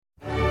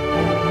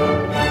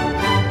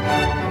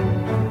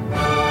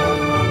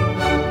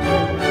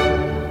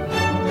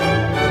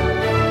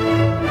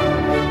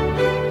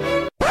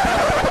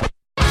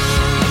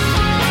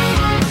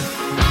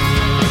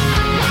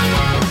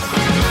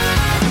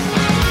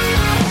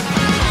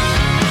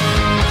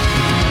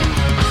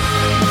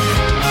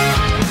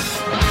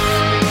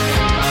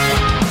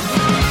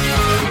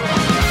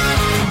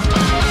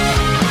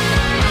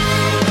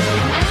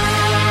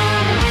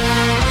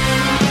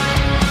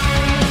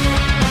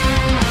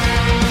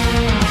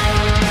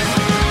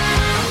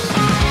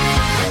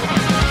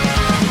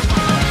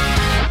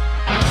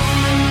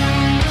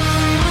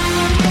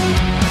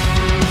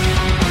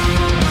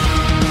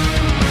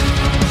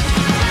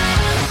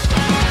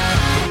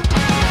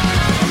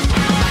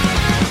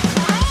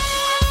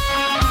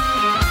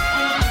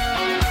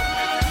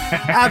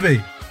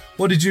Abby,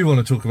 what did you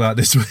want to talk about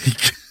this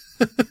week?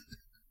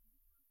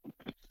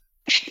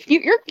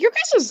 Your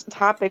guys'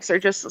 topics are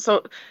just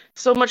so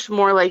much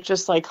more like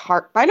just like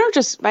hard. Mine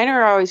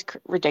are always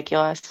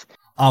ridiculous.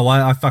 Oh,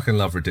 I fucking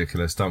love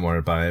ridiculous. Don't worry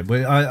about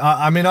it.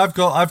 I mean, I've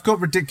got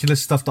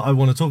ridiculous stuff that I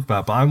want to talk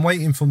about, but I'm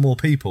waiting for more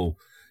people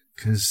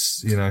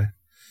because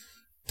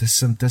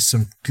there's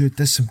some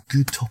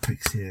good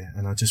topics here,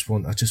 and I just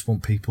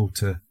want people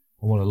to.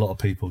 I want a lot of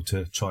people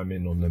to chime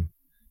in on them.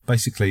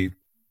 Basically,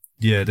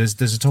 yeah,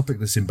 there's a topic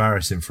that's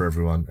embarrassing for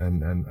everyone,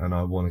 and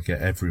I want to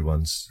get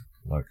everyone's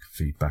like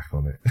feedback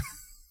on it.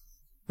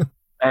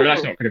 Oh,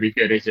 that's not going to be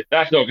good, is it?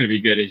 That's not going to be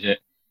good, is it?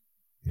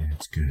 Yeah,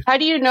 it's good. How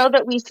do you know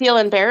that we feel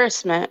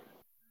embarrassment?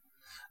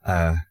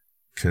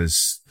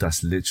 Because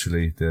that's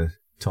literally the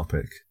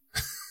topic.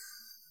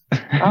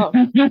 Oh.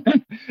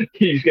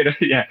 He's gonna,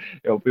 yeah.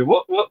 It'll be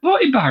what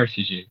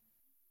embarrasses you?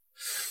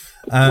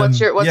 What's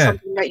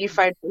something that you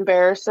find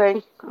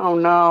embarrassing? Oh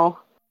no!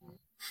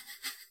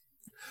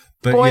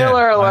 But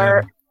Spoiler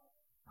alert!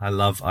 I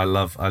love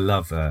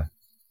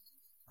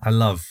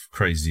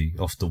crazy,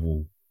 off the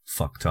wall,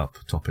 fucked up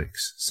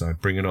topics. So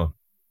bring it on.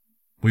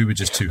 We were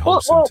just too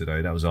wholesome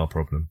today. That was our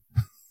problem.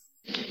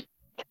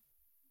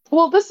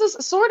 Well, this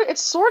is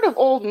sort of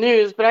old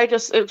news, but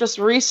it just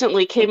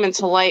recently came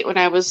into light when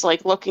I was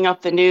like looking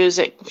up the news.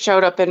 It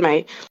showed up in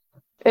my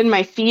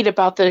feed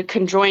about the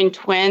conjoined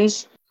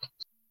twins.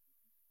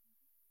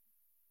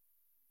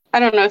 I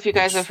don't know if you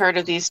guys have heard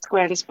of these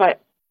twins, but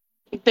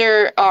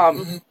they're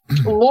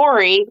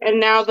Lori,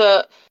 and now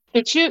the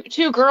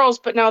two girls,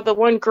 but now the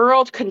one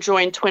girl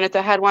conjoined twin at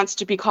the head wants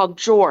to be called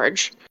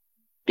George,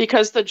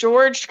 because the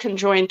George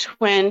conjoined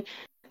twin,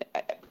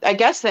 I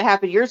guess that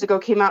happened years ago,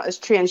 came out as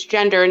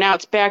transgender, and now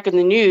it's back in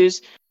the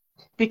news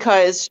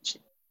because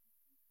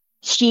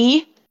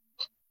he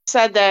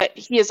said that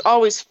he has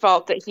always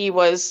felt that he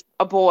was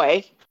a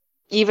boy,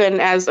 even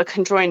as a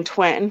conjoined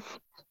twin.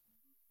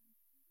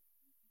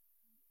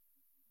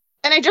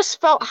 And I just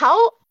felt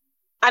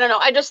I don't know,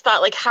 I just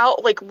thought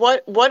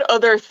what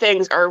other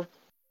things are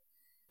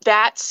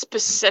that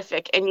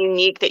specific and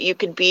unique that you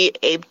could be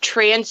a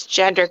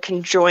transgender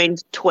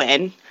conjoined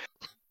twin?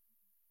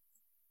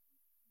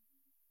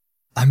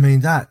 I mean,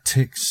 that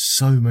ticks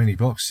so many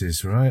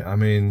boxes, right? I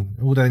mean,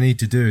 all they need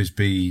to do is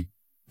be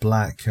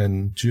black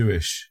and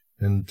Jewish,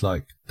 and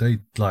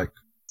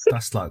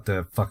that's like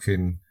the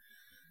fucking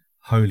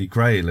holy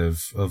grail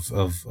of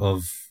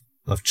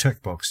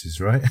check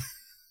boxes, right?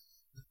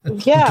 Yeah,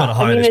 We've got to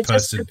hire this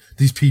person,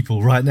 these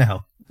people right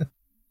now.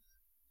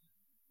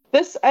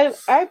 I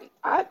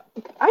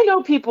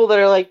know people that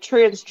are like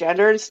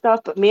transgender and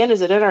stuff, but man,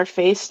 is it in our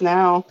face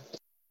now?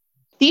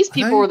 These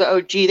people were the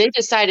OG. They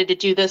decided to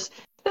do this.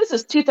 This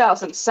is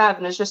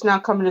 2007. It's just now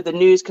coming to the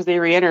news because they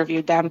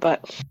re-interviewed them,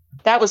 but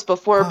that was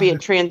before being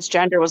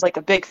transgender was like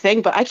a big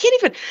thing. But I've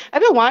been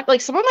watching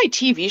like some of my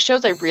TV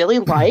shows I really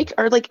like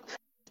are like,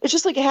 it's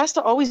just like it has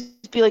to always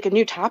be like a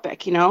new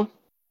topic, you know?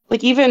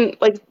 Like even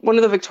like one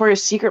of the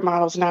Victoria's Secret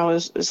models now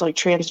is like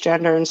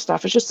transgender and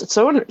stuff. It's just it's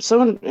so in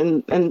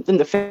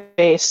the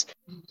face.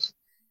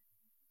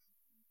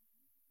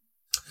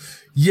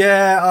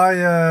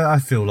 Yeah, I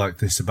feel like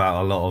this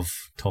about a lot of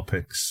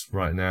topics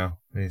right now.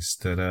 Is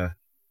that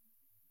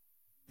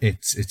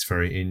it's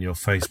very in your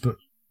face. But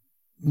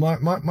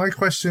my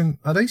question: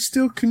 are they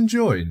still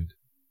conjoined?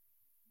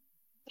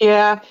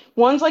 Yeah,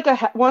 one's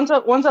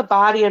a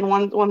body and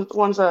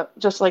one's a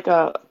just like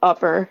a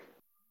upper.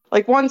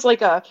 Like one's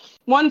like a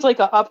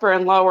upper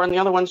and lower, and the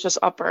other one's just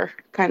upper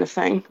kind of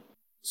thing.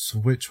 So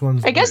which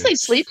one's? I guess they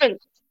sleep in.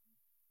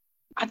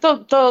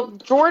 The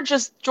George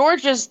is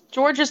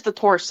the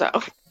torso.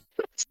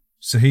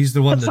 So he's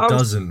the one that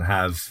doesn't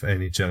have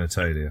any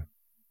genitalia.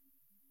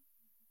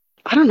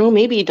 I don't know.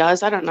 Maybe he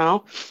does. I don't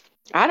know.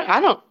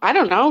 I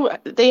don't know.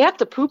 They have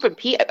to poop and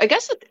pee. I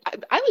guess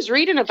I was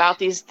reading about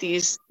these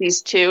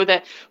two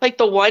that like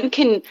the one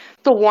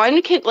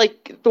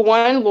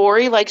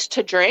Lori likes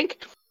to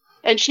drink.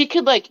 And she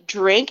could like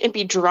drink and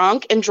be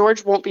drunk, and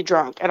George won't be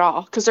drunk at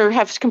all because they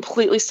have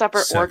completely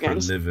separate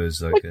organs.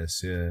 Livers, I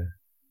guess. Yeah.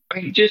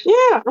 I mean,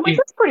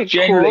 that's pretty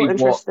cool.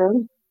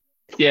 Interesting.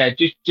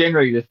 Just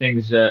generally the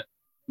things that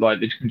like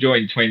the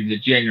conjoined twins are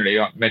generally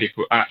like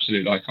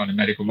absolute like kind of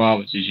medical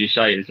marvels, as you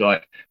say, is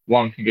like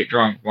one can get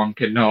drunk, one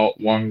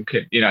cannot, one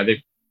can,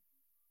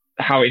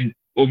 how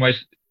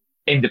almost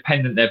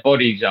independent their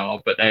bodies are,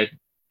 but they're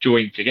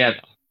joined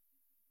together.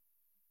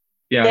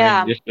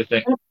 Yeah, I mean, just the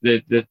thing,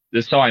 the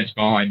science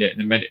behind it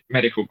and the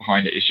medical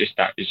behind it is just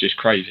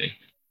crazy.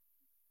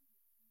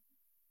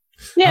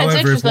 Yeah,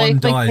 however, if one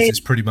dies, it's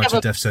pretty much a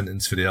death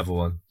sentence for the other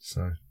one.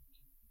 So.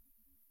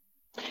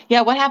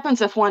 Yeah, what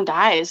happens if one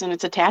dies and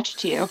it's attached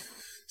to you?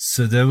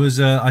 So there was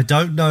I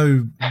don't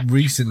know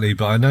recently,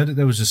 but I know that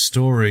there was a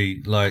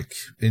story like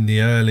in the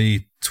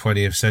early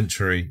 20th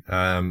century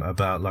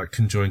about like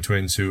conjoined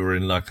twins who were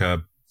in like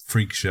a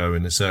freak show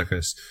in a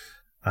circus.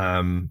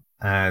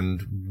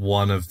 And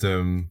one of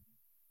them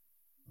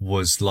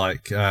was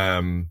like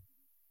how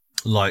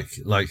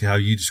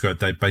you described,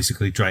 they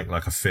basically drank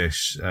like a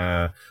fish,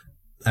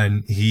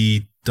 and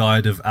he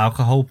died of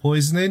alcohol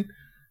poisoning.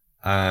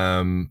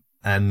 And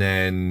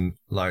then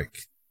like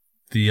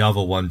the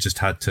other one just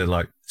had to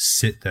like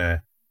sit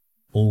there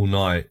all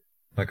night,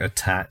 like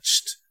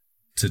attached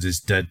to this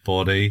dead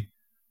body.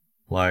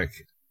 Like,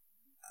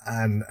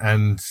 and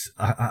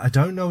I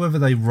don't know whether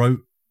they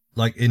wrote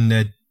like in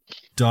their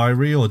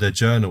diary or their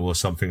journal or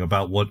something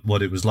about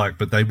what it was like,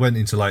 but they went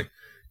into like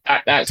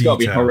that's got to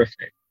be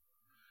horrific.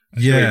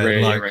 That's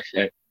really like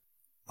horrific.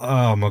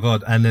 Oh my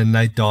God. And then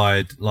they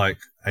died like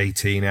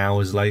 18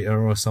 hours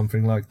later or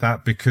something like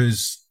that,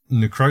 because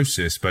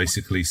necrosis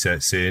basically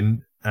sets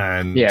in,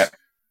 and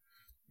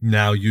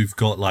now you've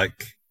got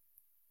like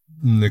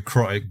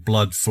necrotic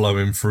blood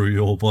flowing through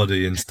your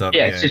body and stuff.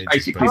 Yeah, it's just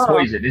basically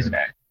poison, isn't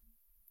it?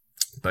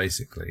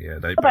 Basically, yeah.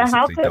 They but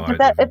how basically could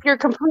died. that, if you're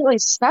completely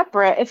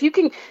separate,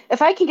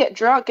 if I can get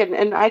drunk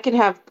and I can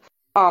have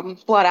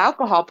blood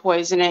alcohol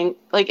poisoning,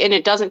 like, and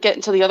it doesn't get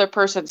into the other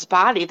person's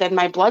body, then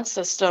my blood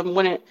system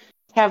wouldn't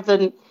have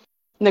the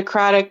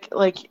necrotic,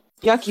 like,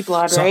 yucky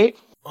blood, right?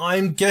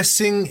 I'm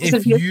guessing Is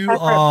if it you separate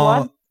are,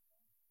 blood?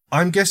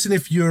 I'm guessing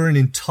if you're an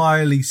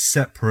entirely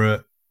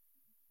separate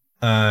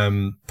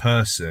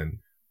person,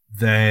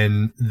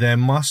 then there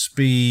must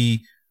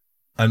be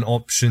an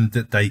option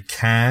that they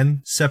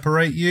can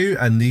separate you,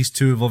 and these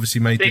two have obviously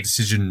made the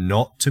decision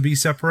not to be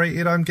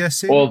separated, I'm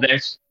guessing. Or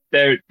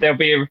there'll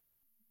be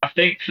I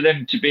think for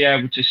them to be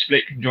able to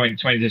split conjoined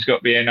twins, there's got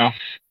to be enough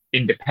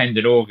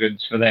independent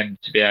organs for them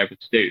to be able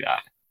to do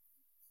that.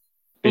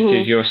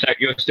 Because you're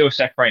still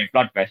separating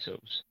blood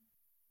vessels.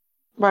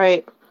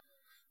 Right.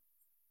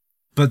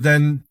 But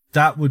then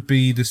that would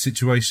be the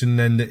situation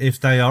then, that if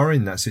they are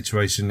in that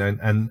situation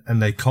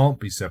and they can't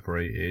be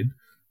separated,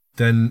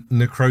 then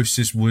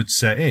necrosis would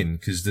set in,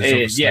 because there's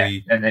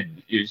obviously... and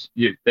then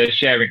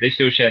they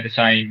still share the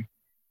same,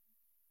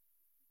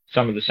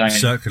 some of the same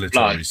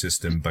circulatory blood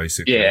system,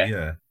 basically,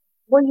 yeah.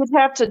 Well, you'd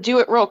have to do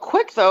it real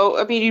quick, though.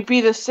 I mean, you'd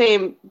be the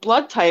same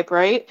blood type,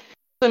 right?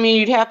 I mean,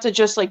 you'd have to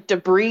just, like,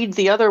 debride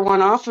the other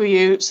one off of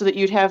you so that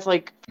you'd have,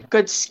 like,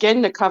 good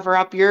skin to cover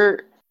up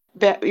your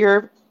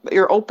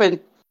open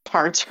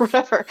parts or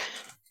whatever.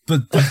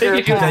 But I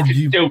think if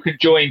you're still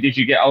conjoined as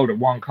you get older,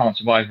 one can't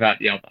survive without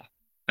the other.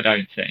 I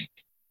don't think.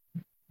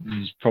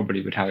 This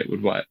probably would how it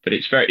would work. But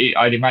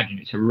I'd imagine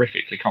it's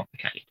horrifically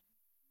complicated.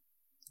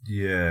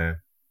 Yeah.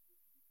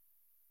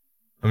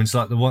 I mean, it's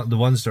like the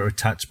ones that are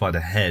attached by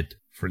the head,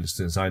 for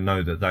instance. I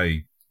know that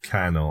they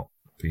cannot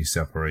be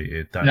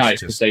separated.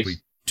 That's just, we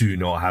do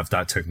not have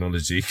that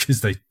technology,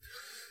 because they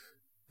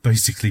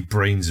basically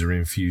brains are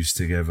infused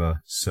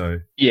together. So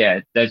yeah,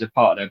 there's a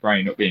part of their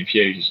brain not being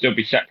fused. It'll still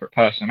be separate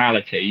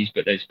personalities,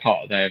 but there's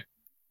part of their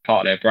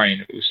brain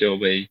that will still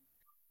be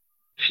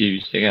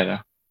fused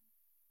together.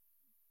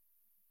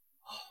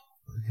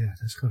 Yeah,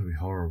 that's got to be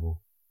horrible.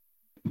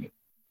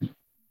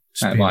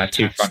 That might have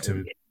two attached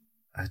to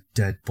a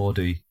dead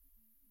body.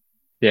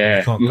 Yeah,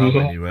 you can't go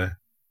anywhere.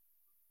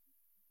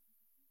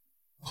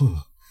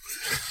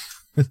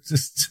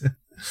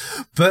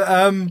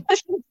 But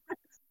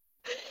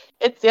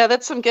it's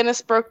that's some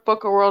Guinness Book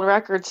of World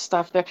Records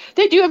stuff there.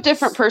 They do have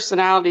different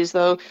personalities,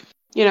 though.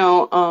 You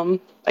know,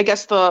 I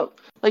guess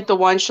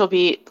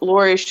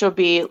Lori, she'll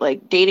be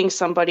like dating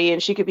somebody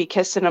and she could be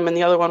kissing them, and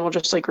the other one will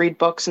just like read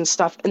books and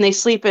stuff. And they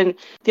sleep in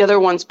the other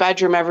one's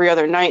bedroom every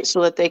other night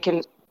so that they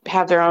can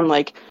have their own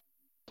like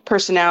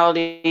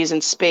personalities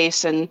and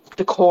space and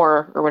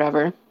decor or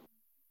whatever.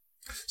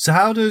 So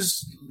how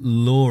does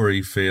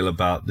Lori feel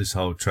about this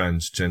whole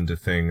transgender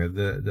thing? Are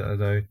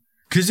they?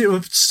 Because it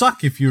would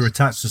suck if you were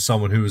attached to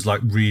someone who was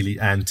like really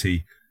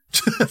anti.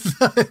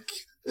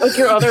 Like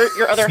your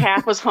other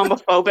half was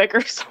homophobic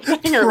or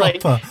something, or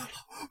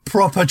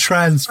proper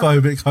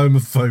transphobic,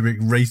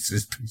 homophobic,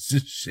 racist piece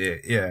of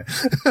shit. Yeah.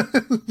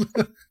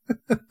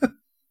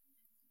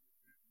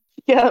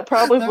 Yeah, it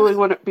probably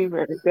wouldn't be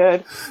very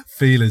good.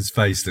 Phelan's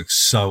face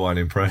looks so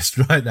unimpressed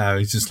right now.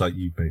 He's just like,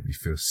 you make me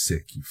feel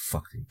sick, you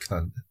fucking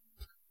cunt.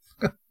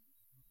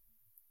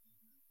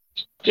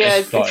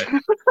 Yeah.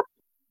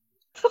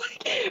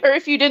 Or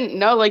if you didn't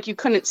know, like, you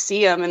couldn't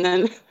see him, and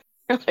then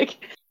you're like,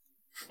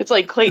 it's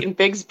like Clayton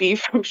Bigsby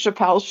from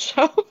Chappelle's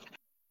Show.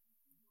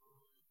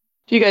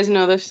 Do you guys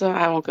know this?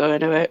 I won't go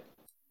into it.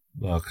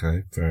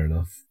 Okay, fair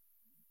enough.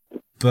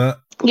 But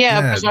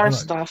yeah, bizarre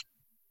stuff.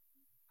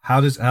 How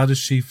does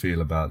she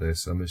feel about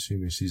this? I'm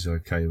assuming she's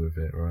okay with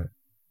it, right?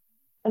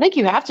 I think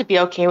you have to be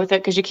okay with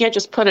it, because you can't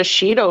just put a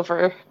sheet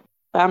over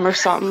them or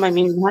something. I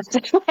mean, you have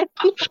to,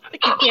 you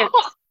can't.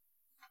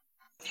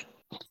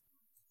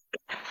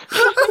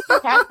 You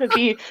have to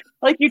be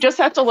like, you just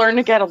have to learn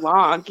to get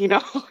along, you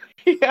know.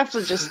 You have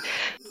to just,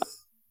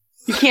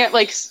 you can't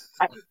like.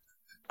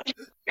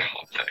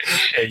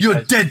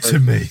 You're dead to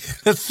me.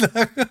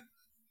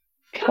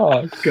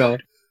 Oh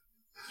God.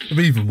 It'd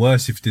be even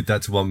worse if you did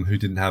that to one who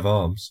didn't have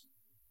arms.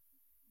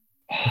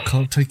 I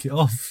can't take it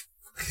off.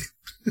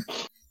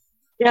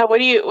 Yeah, what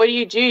do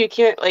you do? You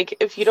can't, like,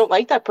 if you don't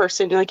like that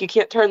person, like, you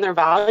can't turn their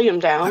volume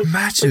down.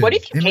 Imagine, like, what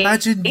if you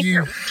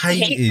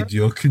hated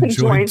your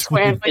conjoined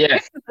twin. Yeah,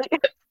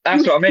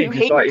 that's what I mean.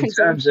 It's like, in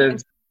terms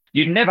of,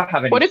 you'd never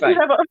have any fame,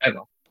 ever.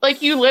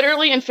 Like, you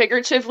literally and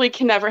figuratively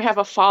can never have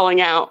a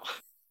falling out.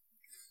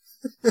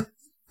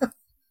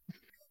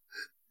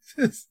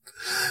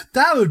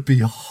 That would be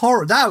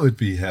horror. That would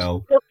be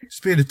hell.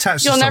 Just being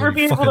attached to someone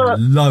you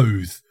fucking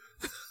loathe.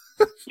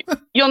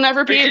 You'll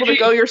never be able to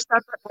go your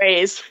separate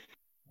ways.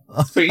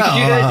 But could you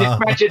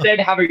just imagine then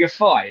having a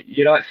fight?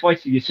 You're like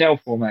fighting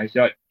yourself almost,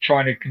 like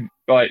trying to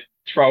like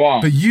throw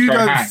arms. But you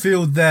don't hands.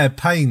 feel their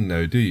pain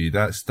though, do you?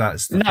 That's the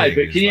no. thing,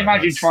 But can you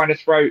imagine trying to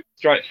throw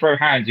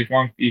hands if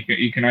one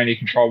you can only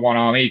control one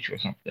arm each or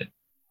something?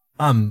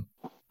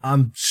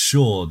 I'm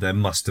sure there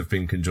must have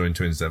been conjoined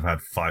twins that have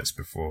had fights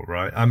before,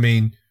 right? I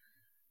mean,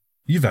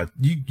 you've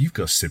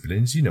got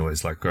siblings. You know what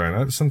it's like growing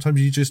up. Sometimes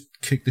you just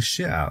kick the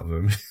shit out of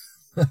them.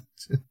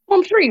 Well,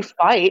 I'm sure you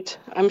fight.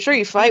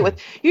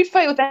 You'd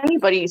fight with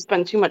anybody you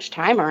spend too much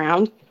time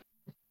around.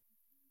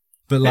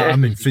 But like, I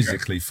mean,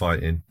 physically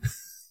fighting.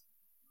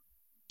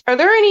 Do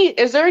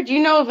you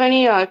know of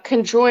any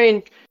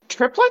conjoined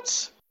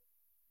triplets?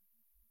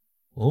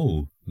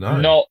 Oh, no.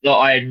 Not that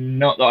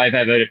I've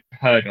ever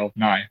heard of,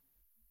 no.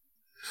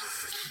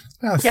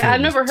 I've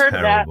never heard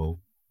of that.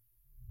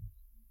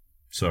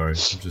 Sorry, I'm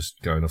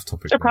just going off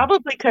topic. It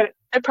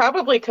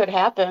probably could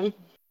happen.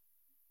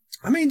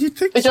 I mean, you'd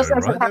think it just so,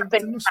 hasn't right?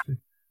 happened.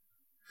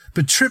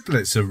 But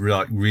triplets are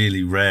like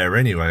really rare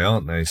anyway,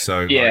 aren't they?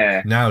 So yeah.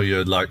 Like, now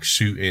you're like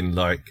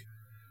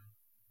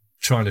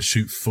trying to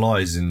shoot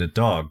flies in the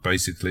dark.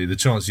 Basically, the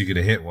chance you're going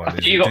to hit one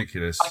is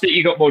ridiculous. I think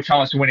you got more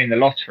chance of winning the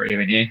lottery,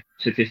 haven't you?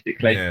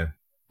 Statistically, yeah.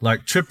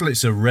 Like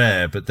triplets are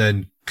rare, but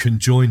then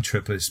conjoined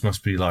triplets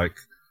must be like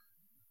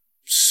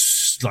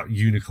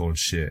unicorn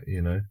shit,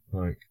 you know?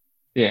 Like,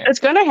 yeah, it's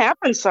going to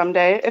happen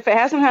someday. If it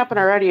hasn't happened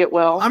already, it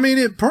will. I mean,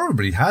 it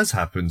probably has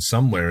happened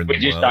somewhere in the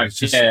world.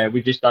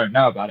 We just don't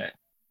know about it.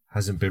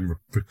 Hasn't been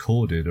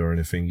recorded or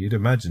anything. You'd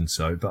imagine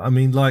so, but I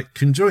mean, like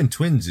conjoined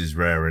twins is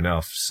rare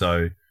enough.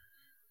 So,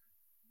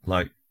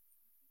 like,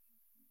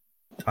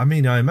 I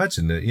mean, I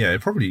imagine that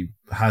it probably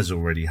has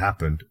already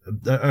happened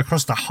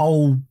across the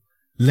whole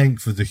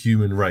length of the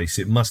human race.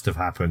 It must have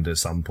happened at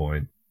some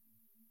point.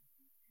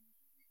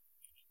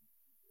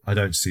 I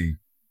don't see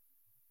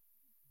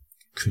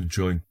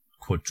conjoined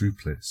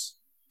quadruplets.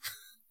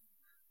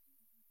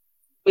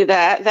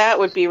 That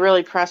would be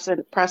really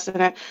precedent.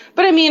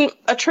 But I mean,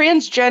 a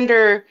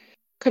transgender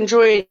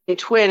conjoined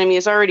twin, I mean,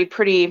 is already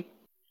pretty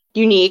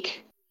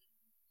unique.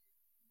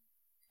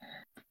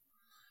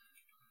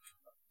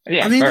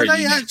 Yeah, I mean, are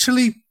they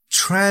actually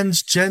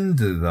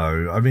transgender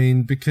though? I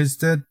mean, because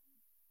they're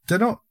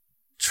not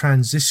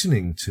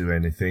transitioning to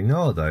anything,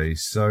 are they?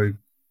 So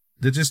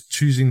they're just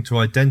choosing to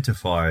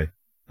identify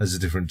as a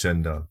different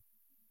gender.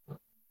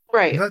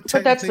 Right.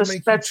 But that's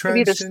to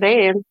be the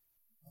same.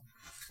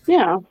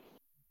 Yeah.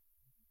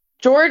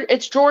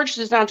 George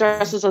is now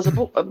dressed as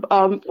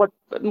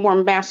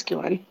more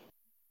masculine.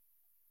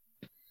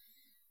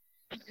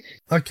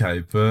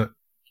 Okay, but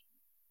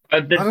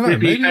there'll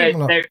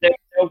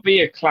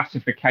be a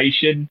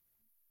classification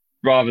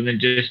rather than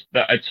just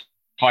a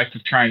type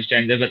of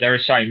transgender, but there are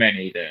so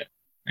many that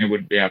I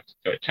wouldn't be able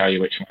to tell you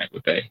which one it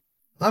would be.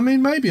 I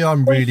mean, maybe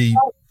I'm really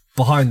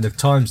behind the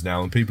times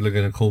now and people are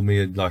going to call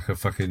me like a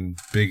fucking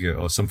bigot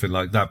or something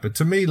like that. But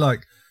to me,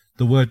 like,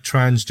 the word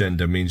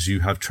transgender means you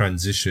have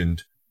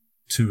transitioned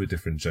to a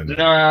different gender.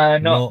 No,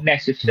 not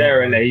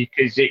necessarily,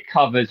 because it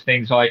covers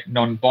things like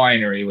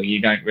non-binary, where you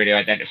don't really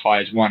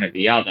identify as one or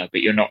the other,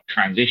 but you're not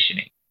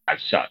transitioning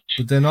as such.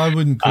 But then I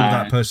wouldn't call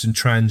that person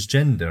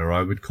transgender.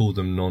 I would call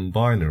them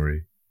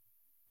non-binary.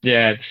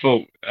 Yeah,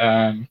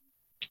 I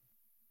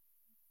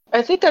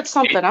think that's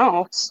something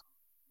else.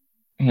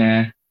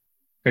 Yeah,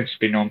 could just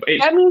be non.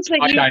 That means that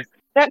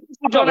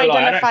you don't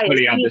identify I don't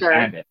fully as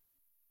understand it.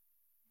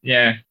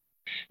 Yeah,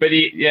 but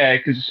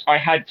because I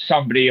had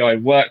somebody I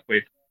work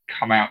with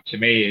come out to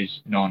me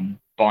as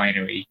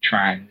non-binary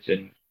trans,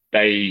 and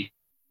they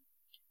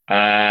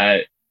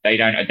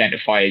don't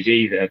identify as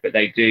either, but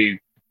they do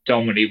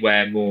dominantly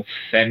wear more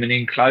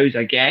feminine clothes,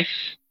 I guess,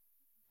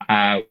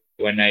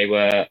 when they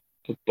were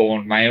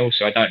born male.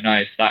 So I don't know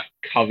if that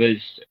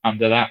covers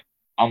under that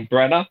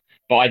umbrella,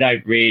 but I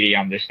don't really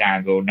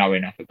understand or know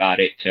enough about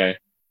it to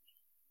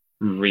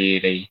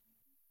really.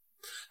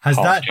 Has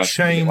that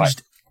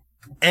changed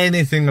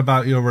anything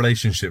about your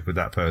relationship with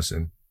that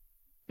person?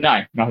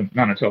 No, none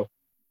at all.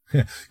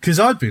 Yeah, because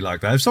I'd be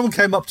like that. If someone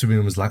came up to me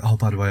and was like, "Oh,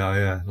 by the way,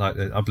 I like,"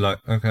 I'd be like,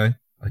 "Okay,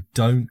 I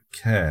don't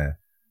care.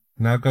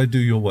 Now go do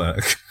your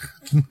work."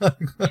 Yeah,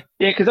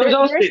 because I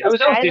was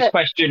asked this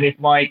question: if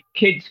my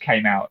kids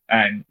came out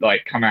and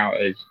come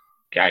out as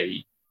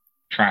gay,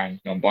 trans,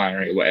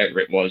 non-binary, whatever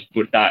it was,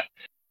 would that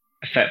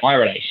affect my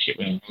relationship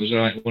with them? I was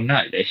like, well,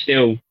 no, they're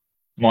still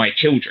my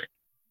children.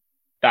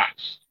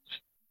 That's,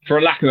 for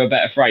a lack of a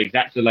better phrase,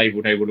 that's the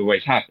label they would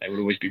always have. They would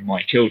always be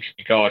my children,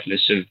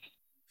 regardless of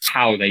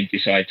how they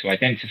decide to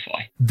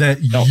identify. That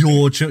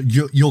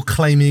you're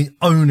claiming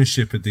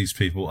ownership of these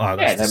people. Oh,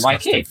 that's they're my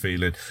kid.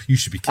 Feeling. You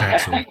should be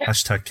cancelled.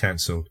 Hashtag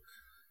cancelled.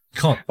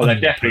 Can't. Well,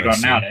 they've definitely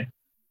gone now then.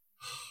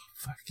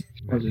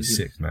 Fucking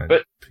sick, man.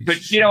 But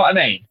you know what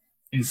I mean?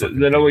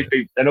 They'll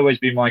always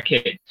be my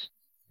kids,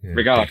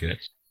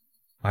 regardless.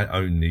 I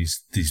own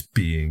these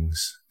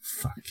beings.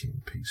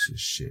 Fucking piece of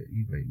shit.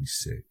 You made me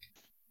sick.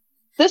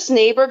 This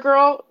neighbor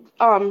girl,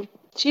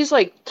 she's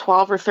like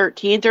 12 or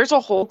 13. There's a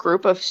whole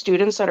group of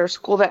students at our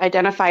school that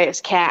identify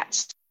as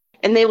cats.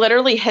 And they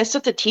literally hiss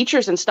at the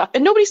teachers and stuff.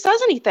 And nobody says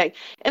anything.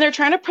 And they're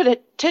trying to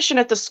petition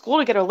at the school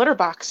to get a litter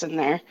box in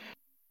there.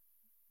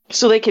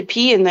 So they could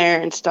pee in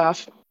there and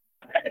stuff.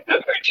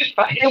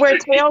 They wear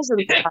tails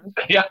and stuff.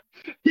 Yeah.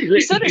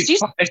 She said it. She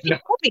told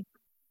me.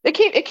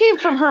 It came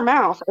from her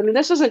mouth. I mean,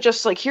 this isn't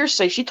just like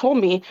hearsay. She told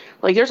me,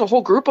 like, there's a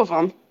whole group of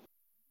them.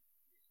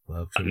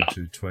 Welcome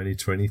to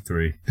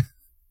 2023.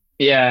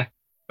 Yeah.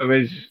 It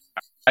was.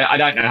 I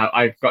don't know.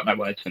 I've got no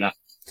words for that.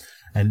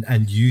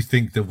 And you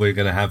think that we're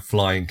going to have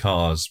flying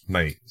cars,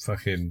 mate?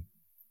 Fucking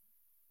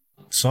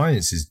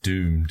science is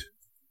doomed.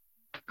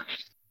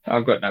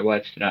 I've got no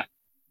words for that.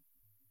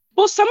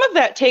 Well, some of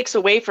that takes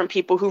away from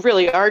people who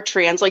really are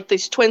trans, like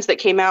these twins that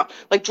came out,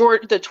 like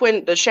George, the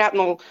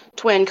Shatnell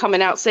twin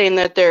coming out saying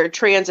that they're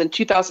trans in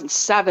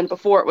 2007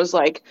 before it was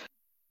like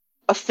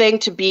a thing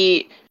to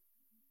be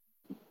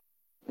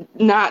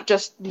not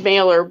just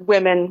male or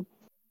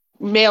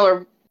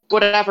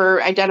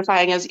whatever,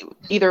 identifying as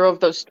either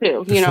of those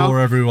two, you know? Before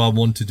everyone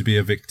wanted to be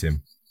a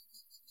victim.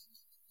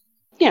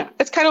 Yeah,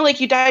 it's kind of like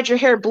you dyed your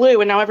hair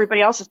blue and now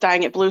everybody else is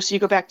dyeing it blue, so you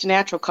go back to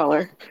natural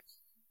color.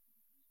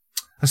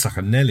 That's like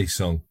a Nelly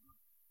song.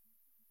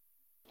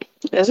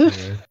 Is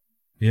it?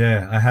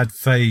 Yeah, I had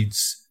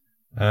fades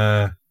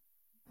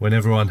when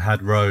everyone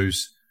had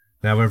Rose.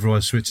 Now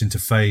everyone's switching to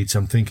fades.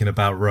 I'm thinking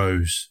about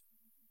Rose.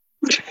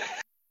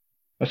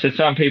 I said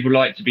some people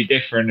like to be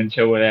different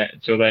until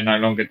they're no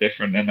longer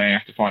different, and they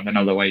have to find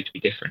another way to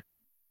be different.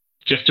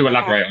 Just to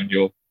elaborate on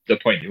the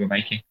point you were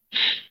making.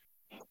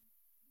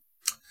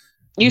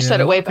 You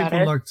said it way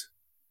better.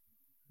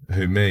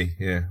 Who, me?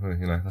 Yeah, well,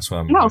 you know, that's why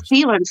I'm... No,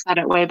 Phelan said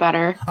it way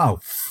better. Oh,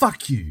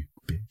 fuck you,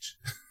 bitch.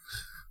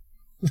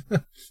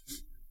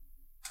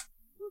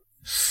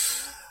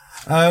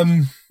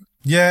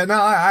 Yeah,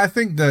 no, I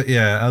think that,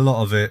 yeah, a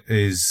lot of it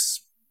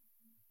is...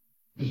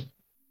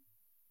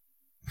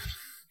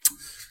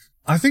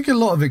 I think a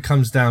lot of it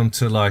comes down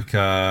to, like,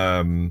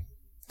 the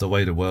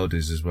way the world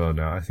is as well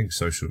now. I think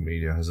social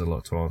media has a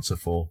lot to answer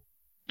for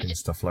in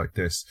stuff like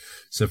this.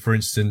 So, for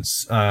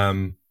instance,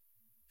 I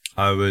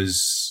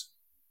was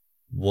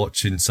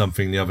watching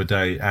something the other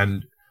day,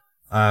 and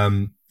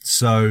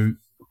so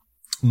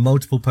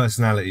multiple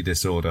personality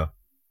disorder,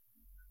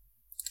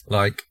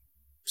 like,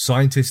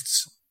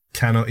 scientists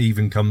cannot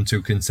even come to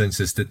a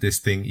consensus that this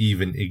thing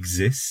even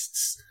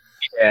exists.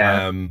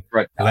 Yeah,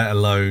 right. Let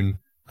alone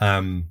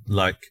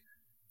like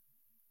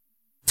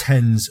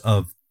tens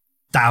of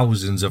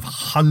thousands of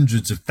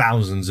hundreds of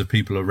thousands of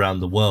people around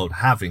the world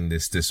having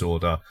this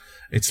disorder.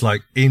 It's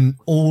like in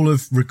all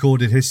of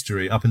recorded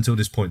history up until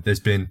this point, there's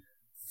been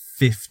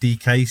 50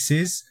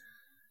 cases.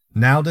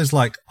 Now there's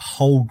like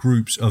whole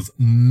groups of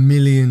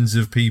millions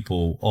of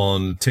people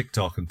on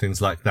TikTok and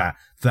things like that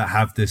that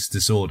have this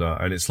disorder.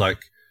 And it's like,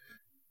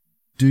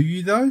 do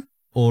you though?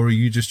 Or are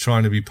you just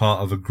trying to be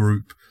part of a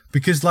group?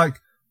 Because like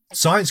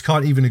science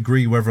can't even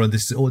agree whether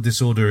this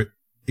disorder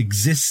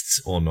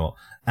exists or not.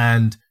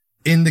 And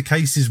in the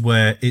cases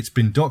where it's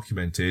been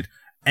documented,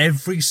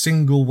 every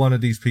single one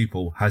of these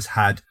people has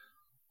had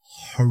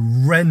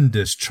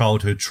horrendous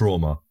childhood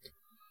trauma.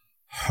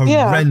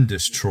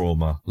 Horrendous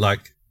trauma.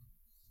 Like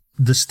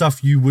the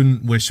stuff you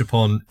wouldn't wish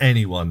upon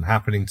anyone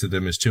happening to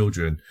them as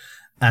children.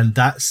 And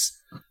that's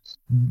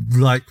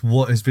like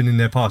what has been in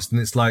their past.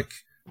 And it's like,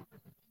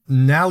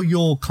 now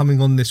you're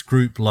coming on this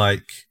group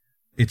like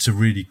it's a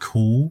really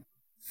cool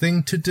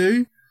thing to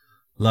do.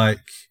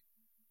 Like,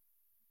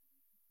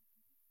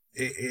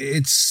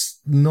 it's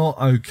not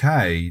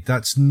okay.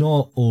 That's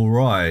not all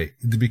right.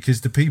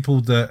 Because the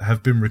people that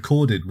have been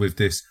recorded with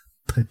this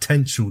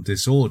potential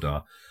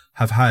disorder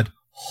have had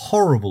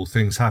horrible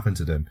things happen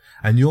to them.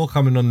 And you're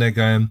coming on there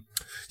going,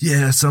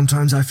 yeah,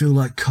 sometimes I feel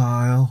like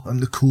Kyle. I'm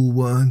the cool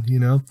one, you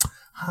know.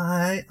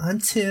 Hi, I'm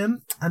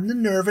Tim. I'm the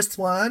nervous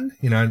one.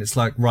 You know, and it's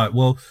like, right,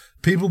 well,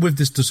 people with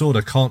this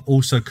disorder can't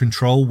also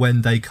control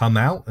when they come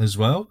out as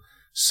well.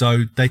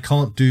 So they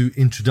can't do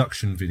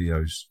introduction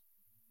videos.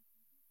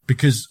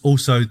 Because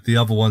also the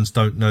other ones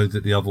don't know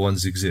that the other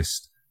ones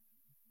exist.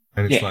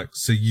 And it's like,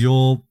 so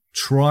you're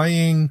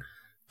trying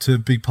to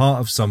be part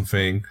of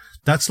something.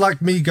 That's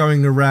like me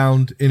going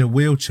around in a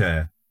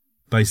wheelchair,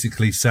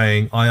 basically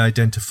saying I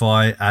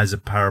identify as a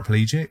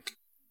paraplegic.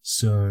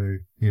 So,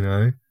 you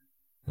know,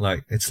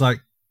 like, it's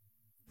like,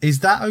 is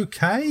that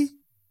okay?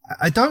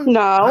 I don't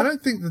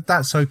think that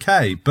that's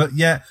okay. But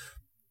yet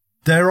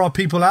there are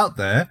people out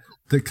there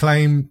that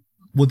claim,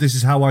 well, this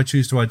is how I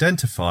choose to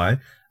identify,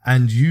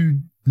 and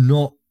you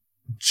not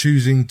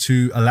choosing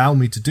to allow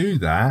me to do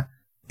that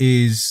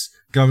is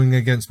going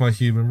against my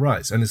human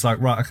rights. And it's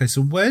like, right, okay,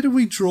 so where do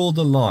we draw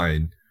the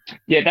line?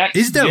 Yeah, that's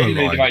usually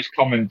the most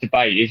common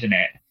debate, isn't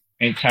it?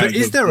 In terms but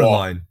is there a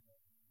line?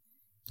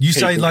 You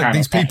say like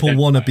these people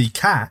want to be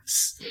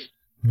cats.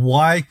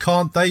 Why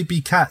can't they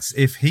be cats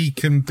if he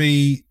can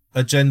be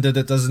a gender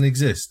that doesn't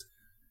exist?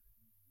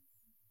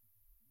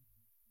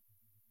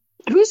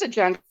 Who's a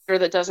gender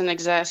that doesn't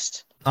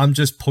exist? I'm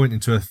just pointing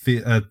to a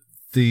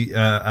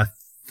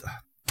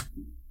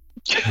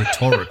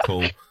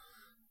rhetorical,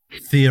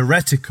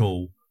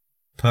 theoretical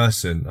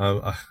person.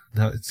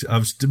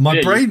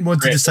 My brain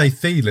wanted to say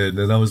feeling,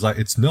 and I was like,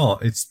 it's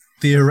not. It's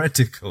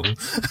theoretical.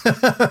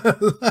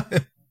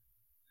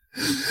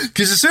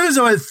 Because as soon as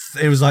I went,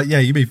 it was like, yeah,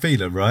 you mean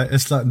feeling, right?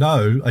 It's like,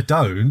 no, I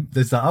don't.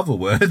 There's that other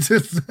word.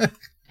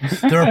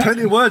 There are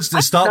plenty of words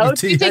that start with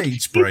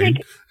TH, brain.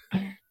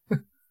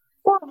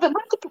 Well, the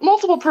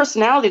multiple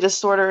personality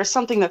disorder is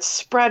something that's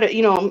spread,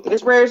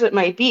 as rare as it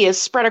might be, is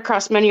spread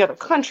across many other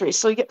countries.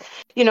 So it's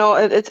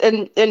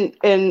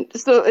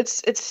so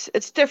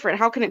it's different.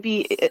 How can it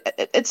be?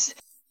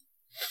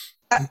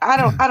 I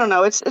don't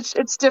know.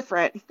 It's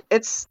different.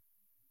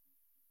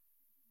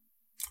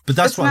 But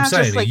that's what I'm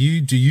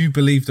saying. Do you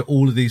believe that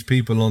all of these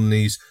people on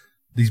these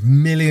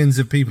millions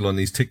of people on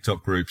these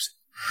TikTok groups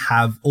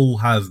all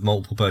have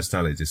multiple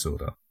personality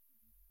disorder?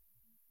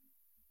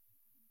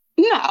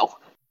 No.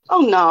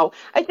 Oh no.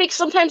 I think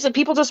sometimes that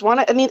people just want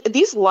to, I mean,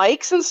 these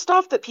likes and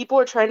stuff that people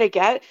are trying to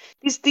get,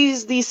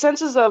 these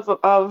senses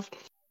of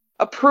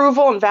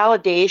approval and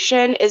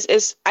validation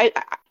is a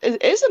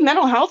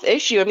mental health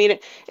issue. I mean,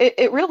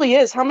 it really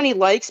is. How many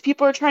likes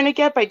people are trying to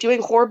get by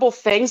doing horrible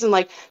things and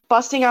like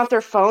busting out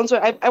their phones.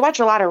 I watch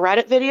a lot of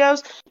Reddit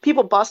videos,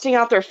 people busting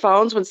out their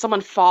phones when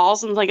someone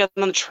falls and like on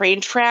the train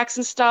tracks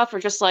and stuff, or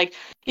just like,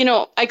 they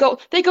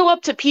go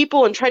up to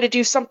people and try to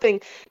do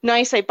something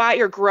nice. I bought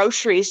your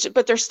groceries,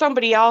 but there's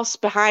somebody else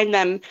behind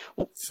them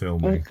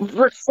filming,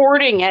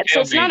 recording it.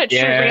 So it's not a true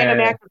random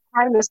act of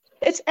kindness.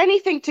 It's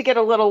anything to get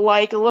a little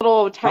like, a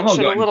little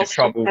attention, a little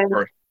trouble.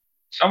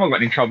 Someone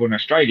got in trouble in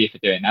Australia for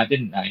doing that,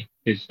 didn't they?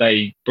 Because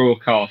they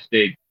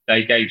broadcasted,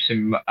 they gave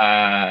some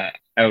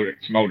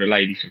older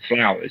lady some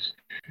flowers,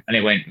 and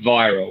it went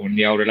viral. And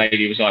the older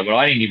lady was like, "Well,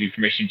 I didn't give you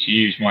permission to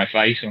use my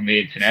face on the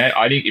internet.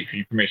 I didn't give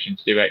you permission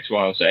to do X,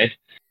 Y, or Z."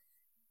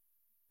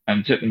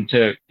 And she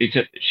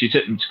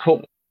took them to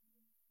court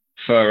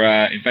for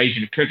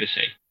invasion of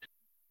privacy.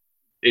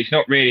 It's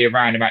not really a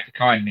random act of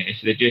kindness.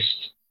 They're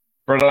just,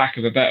 for lack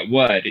of a better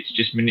word, it's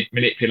just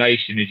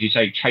manipulation, as you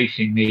say,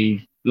 chasing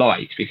these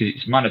likes because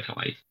it's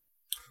monetized.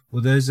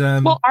 Well, there's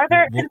are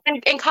there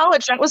in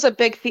college? That was a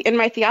big in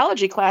my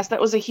theology class.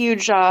 That was a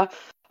huge a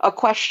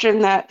question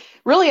that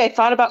really I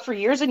thought about for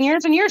years and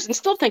years and years, and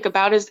still think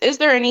about. Is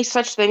there any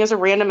such thing as a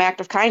random act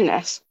of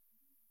kindness?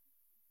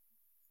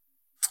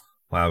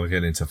 Wow, we're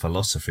getting into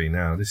philosophy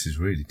now. This is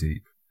really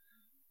deep.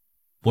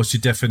 What's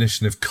your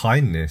definition of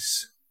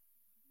kindness?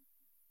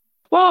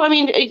 Well, I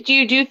mean,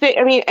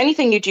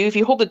 anything you do, if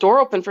you hold the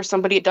door open for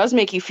somebody, it does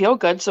make you feel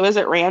good. So is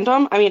it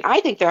random? I mean, I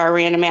think there are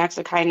random acts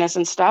of kindness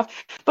and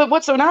stuff. But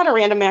what's not a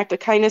random act of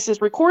kindness is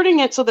recording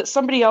it so that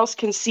somebody else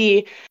can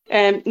see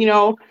and,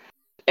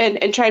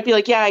 and try to be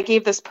like, yeah, I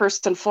gave this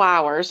person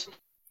flowers,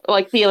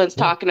 like Thielen's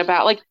talking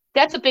about. Like,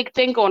 that's a big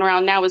thing going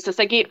around now, is this,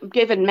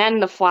 giving men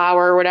the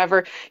flower or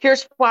whatever.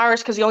 Here's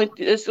flowers because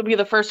this will be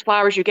the first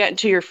flowers you get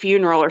into your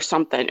funeral or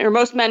something. Or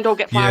most men don't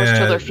get flowers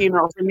till their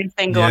funerals. A new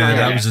thing going on. Yeah,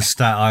 that was a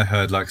stat I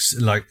heard. Like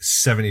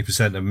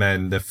 70% of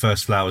men, their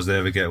first flowers they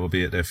ever get will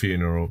be at their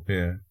funeral.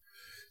 Yeah.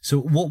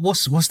 So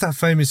what's that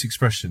famous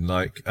expression?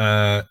 Like,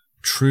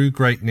 true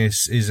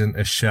greatness isn't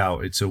a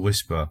shout, it's a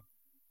whisper.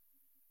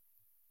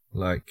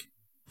 Like,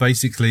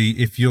 basically,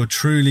 if you're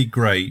truly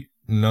great,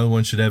 no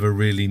one should ever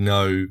really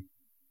know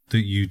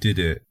that you did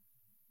it.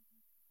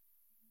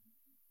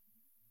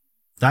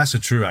 That's a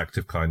true act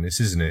of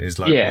kindness, isn't it? It's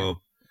like,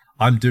 well,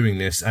 I'm doing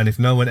this, and if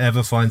no one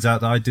ever finds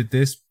out that I did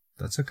this,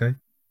 that's okay.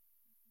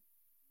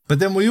 But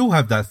then we all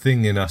have that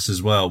thing in us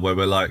as well, where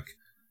we're like,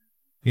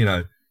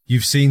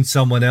 you've seen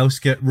someone else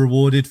get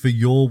rewarded for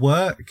your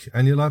work,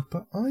 and you're like,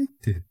 but I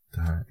did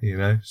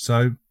that,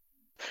 so.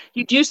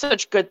 You do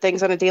such good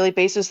things on a daily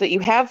basis that you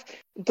have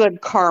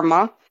good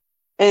karma.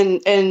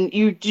 And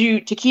you do,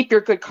 to keep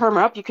your good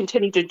karma up, you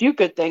continue to do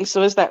good things.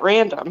 So is that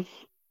random?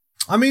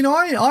 I mean,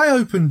 I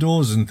open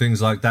doors and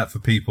things like that for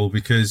people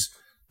because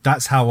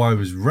that's how I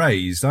was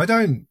raised. I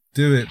don't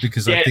do it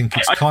because I think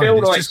it's kind.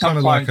 It's just kind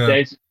of like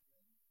there's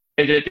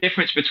a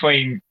difference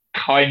between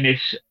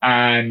kindness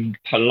and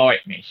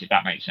politeness, if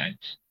that makes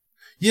sense.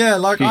 Yeah,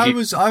 like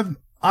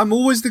I'm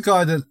always the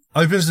guy that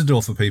opens the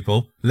door for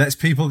people, lets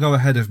people go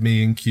ahead of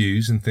me in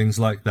queues and things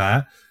like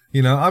that.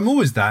 I'm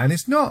always that, and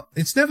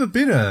it's never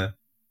been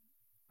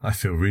I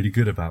feel really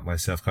good about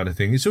myself kind of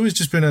thing. It's always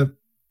just been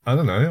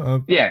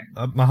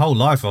my whole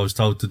life I was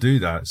told to do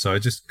that, so I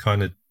just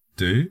kind of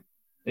do.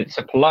 It's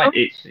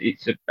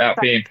it's about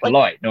being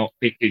polite, not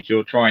because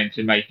you're trying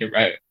to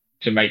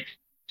make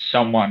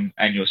someone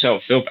and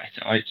yourself feel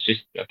better. It's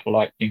just a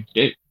polite thing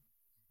to do.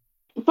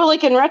 But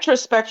like in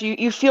retrospect,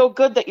 you feel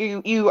good that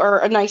you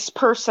are a nice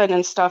person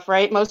and stuff,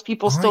 right? Most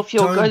people still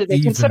feel good. They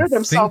consider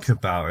themselves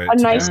a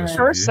nice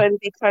person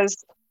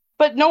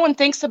but no one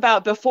thinks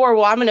about before,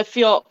 well, I'm going to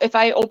feel, if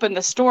I open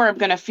the store,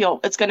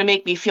 it's going to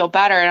make me feel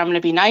better and I'm going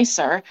to be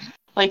nicer.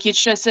 Like it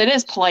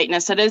is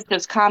politeness. It is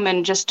just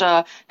common, just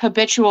a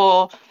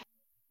habitual,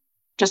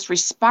 just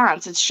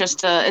response. It's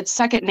just it's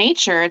second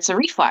nature. It's a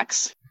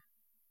reflex.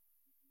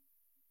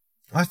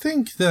 I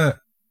think that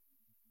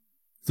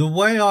the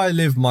way I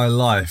live my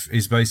life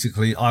is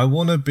basically I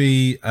want to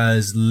be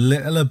as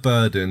little a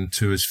burden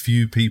to as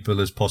few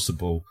people as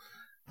possible.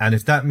 And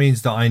if that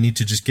means that I need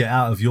to just get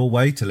out of your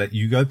way to let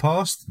you go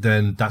past,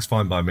 then that's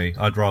fine by me.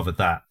 I'd rather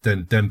that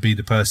than be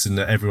the person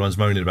that everyone's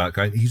moaning about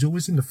going, he's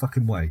always in the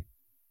fucking way.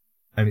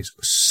 And it's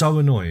so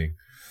annoying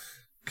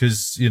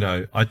because, you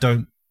know,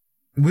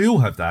 we all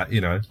have that, you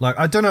know, like,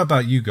 I don't know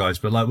about you guys,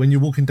 but like when you're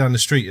walking down the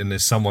street and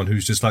there's someone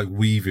who's just like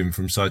weaving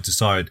from side to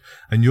side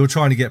and you're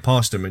trying to get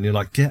past them and you're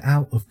like, get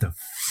out of the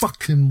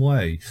fucking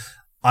way.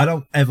 I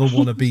don't ever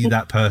want to be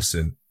that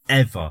person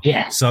ever.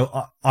 Yeah.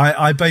 So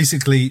I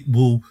basically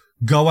will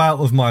go out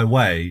of my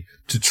way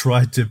to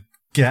try to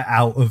get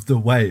out of the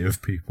way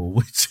of people,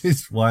 which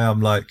is why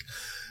I'm like,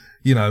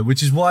 you know,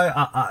 which is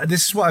why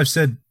this is what I've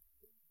said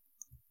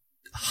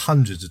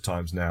hundreds of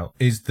times now,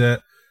 is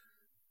that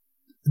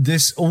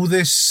all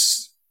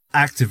this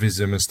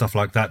activism and stuff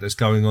like that that's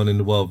going on in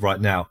the world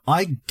right now,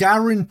 I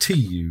guarantee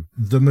you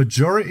the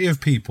majority of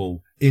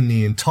people in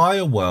the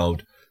entire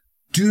world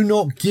do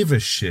not give a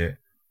shit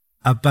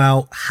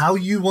about how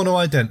you want to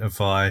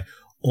identify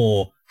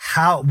or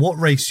what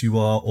race you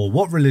are or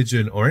what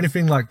religion or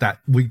anything like that.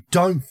 We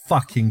don't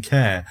fucking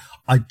care.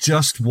 I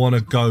just want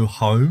to go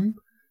home.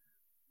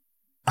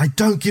 I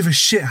don't give a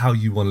shit how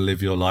you want to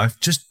live your life.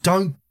 Just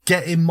don't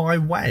get in my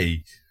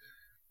way.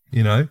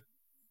 You know?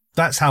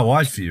 That's how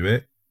I view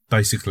it,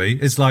 basically.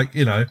 It's like,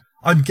 you know,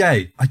 I'm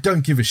gay. I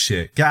don't give a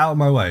shit. Get out of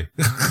my way.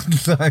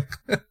 Like,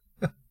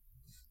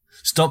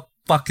 stop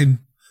fucking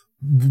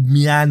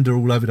meander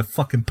all over the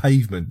fucking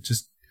pavement.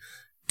 Just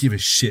give a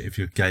shit if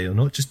you're gay or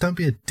not. Just don't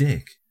be a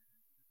dick.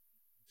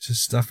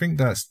 I think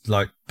that's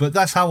like, but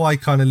that's how I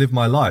kind of live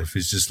my life.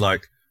 Is just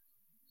like,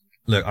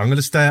 look, I'm going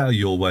to stay out of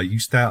your way. You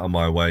stay out of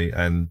my way.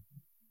 And,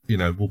 you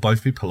know, we'll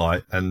both be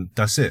polite and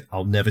that's it.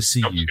 I'll never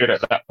see you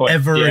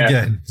ever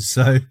again.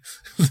 So,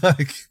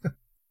 like,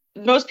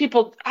 most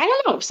people, I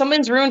don't know,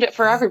 someone's ruined it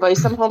for everybody.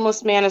 Some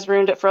homeless man has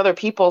ruined it for other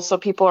people. So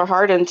people are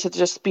hardened to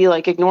just be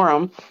like, ignore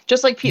them.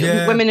 Just like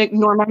women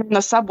ignore men in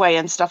the subway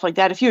and stuff like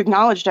that. If you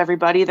acknowledged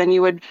everybody, then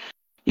you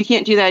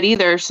can't do that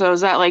either. So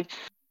is that like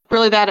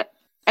really that?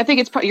 I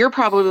think you're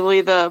probably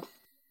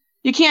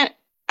you can't,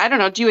 I don't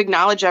know. Do you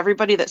acknowledge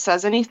everybody that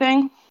says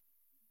anything?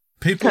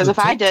 Because if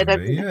I did,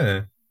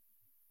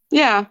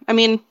 yeah, I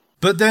mean.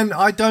 But then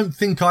I don't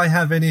think I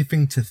have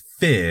anything to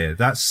fear.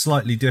 That's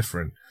slightly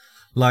different.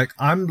 Like,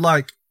 I'm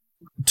like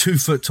 2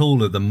 foot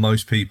taller than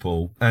most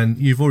people, and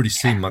you've already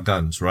seen my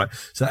guns, right?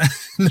 So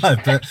no,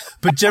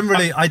 but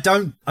generally I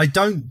don't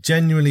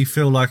genuinely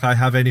feel like I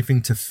have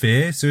anything to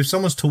fear. So if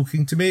someone's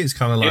talking to me, it's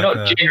kind of like you're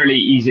not generally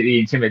easily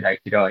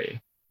intimidated, are you?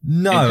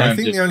 No, I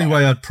think the only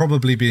way I'd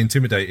probably be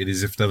intimidated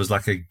is if there was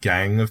like a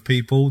gang of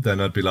people.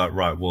 Then I'd be like,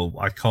 right, well,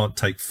 I can't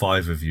take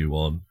 5 of you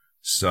on.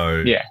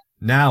 So yeah.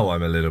 Now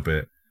I'm a little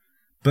bit.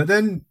 But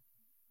then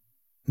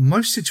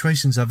most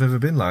situations I've ever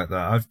been like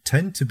that, I've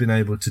tend to been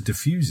able to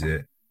diffuse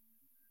it.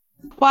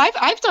 Well,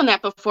 I've done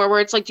that before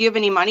where it's like, do you have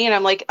any money? And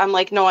I'm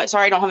like, no,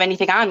 sorry, I don't have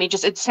anything on me.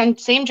 Just it's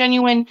same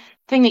genuine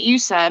thing that you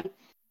said.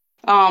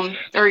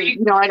 Or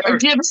you know,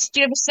 do you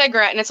have a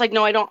cigarette? And it's like,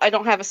 no, I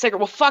don't have a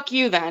cigarette. Well, fuck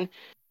you then.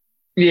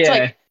 Yeah.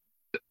 Like,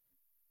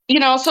 you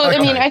know, so Okay. I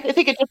mean, I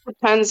think it just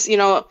depends. You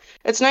know,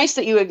 it's nice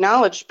that you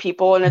acknowledge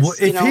people, and it's Well,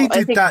 if he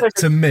did that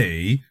to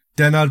me,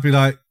 then I'd be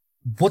like,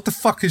 what the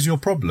fuck is your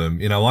problem?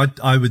 You know,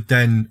 I would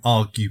then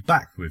argue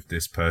back with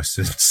this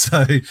person.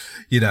 So,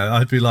 you know,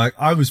 I'd be like,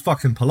 I was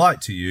fucking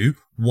polite to you.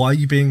 Why are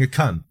you being a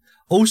cunt?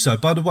 Also,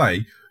 by the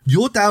way,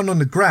 you're down on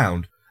the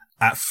ground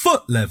at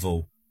foot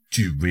level.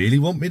 Do you really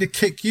want me to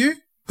kick you?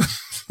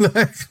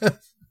 Like,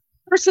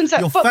 person's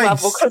at foot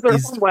level because they're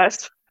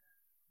homeless.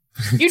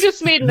 You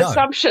just made an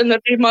assumption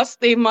that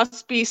they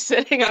must be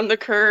sitting on the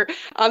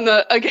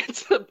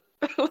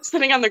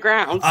sitting on the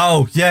ground.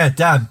 Oh yeah,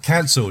 damn,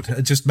 cancelled.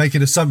 Just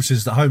making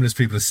assumptions that homeless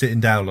people are sitting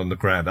down on the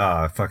ground.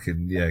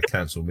 Fucking yeah,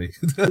 cancel me.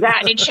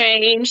 That need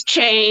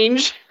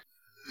change.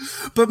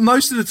 But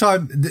most of the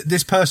time,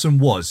 this person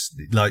was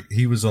like,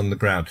 he was on the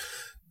ground.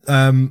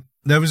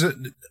 There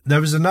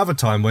was another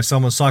time where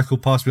someone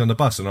cycled past me on the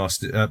bus and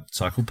asked,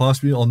 cycled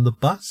past me on the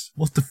bus?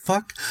 What the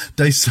fuck?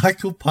 They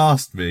cycled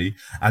past me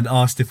and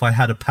asked if I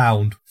had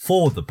 £1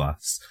 for the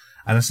bus.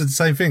 And I said the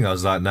same thing. I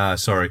was like, nah,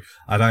 sorry,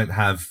 I don't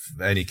have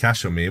any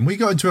cash on me. And we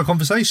got into a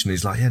conversation.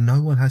 He's like, yeah,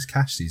 no one has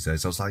cash these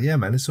days. I was like, yeah,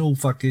 man, it's all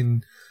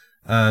fucking,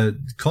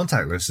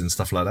 contactless and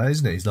stuff like that,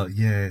 isn't it? He's like,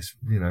 yeah, it's,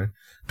 you know,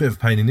 a bit of a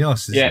pain in the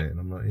ass, isn't it? And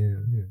I'm like,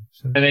 yeah.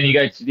 So. And then you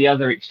go to the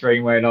other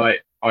extreme where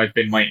like, I've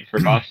been waiting for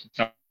a bus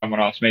and someone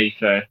asked me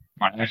for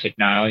money. I said,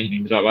 no. And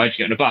he was like, why'd you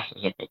get on a bus? I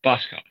was like, I've got a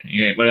bus card. And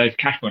he went, well, there's a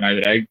cash one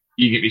over there.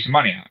 You give me some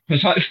money out. I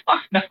was like,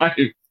 fuck no.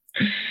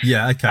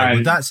 Yeah, okay.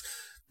 Well,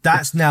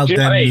 that's now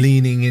them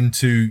leaning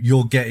into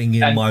you're getting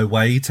in my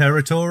way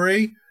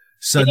territory.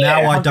 So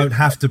now I don't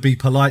have to be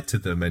polite to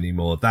them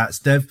anymore. That's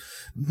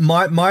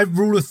my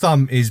rule of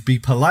thumb is be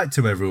polite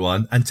to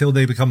everyone until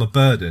they become a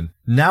burden.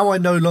 Now I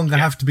no longer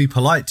have to be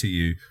polite to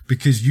you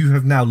because you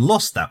have now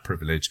lost that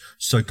privilege.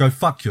 So go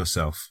fuck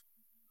yourself.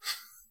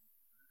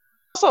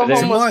 also a But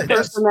then- homeless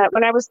person that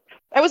when I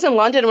was in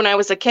London when I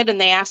was a kid, and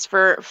they asked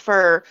for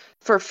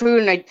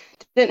food, and I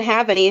didn't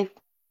have any,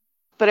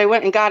 but I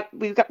went and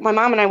my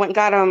mom and I went and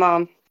got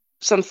him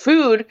some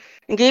food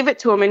and gave it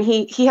to him, and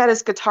he had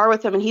his guitar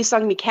with him, and he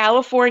sung me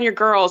California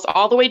Girls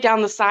all the way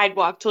down the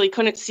sidewalk till he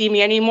couldn't see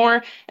me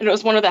anymore, and it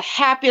was one of the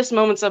happiest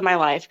moments of my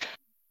life,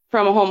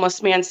 from a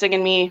homeless man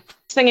singing me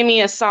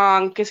a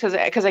song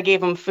because I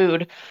gave him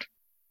food.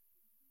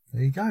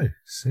 There you go.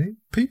 See,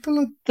 people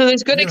are. So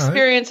there's good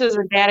experiences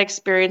and bad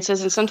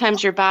experiences, and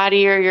sometimes your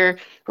body or your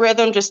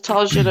rhythm just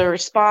tells you to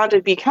respond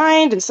and be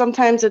kind, and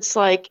sometimes it's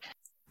like,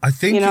 I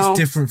think it's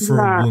different for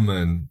not. a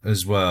woman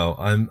as well.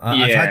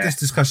 I've had this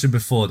discussion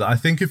before that I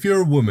think if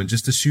you're a woman,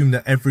 just assume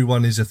that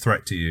everyone is a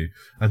threat to you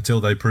until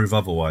they prove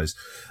otherwise.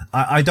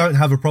 I don't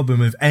have a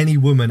problem with any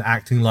woman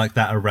acting like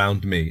that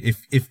around me.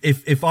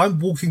 If I'm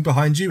walking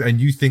behind you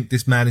and you think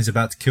this man is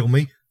about to kill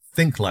me,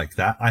 think like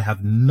that. I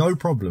have no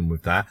problem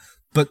with that.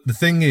 But the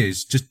thing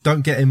is, just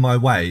don't get in my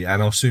way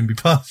and I'll soon be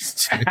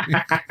past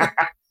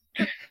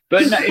you.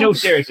 But no, in all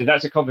seriousness,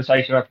 that's a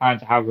conversation I plan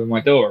to have with my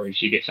daughter as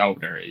she gets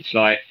older. It's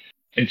like,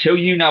 until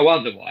you know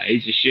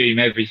otherwise, assume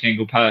every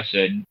single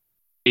person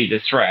is a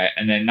threat,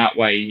 and then that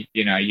way,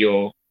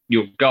 you're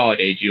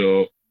guarded,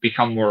 you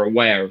become more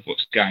aware of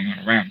what's going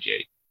on around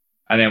you.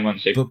 And then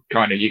once you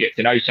get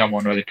to know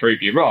someone or they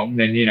prove you wrong,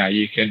 then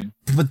you can.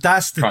 But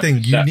that's the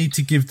thing. You need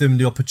to give them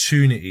the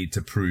opportunity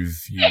to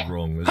prove you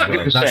wrong as well.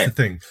 100%. That's the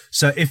thing.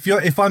 So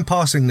if I'm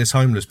passing this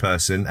homeless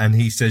person and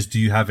he says, "Do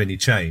you have any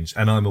change?"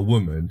 and I'm a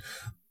woman,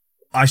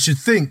 I should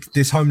think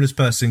this homeless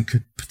person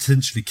could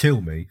potentially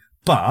kill me,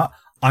 but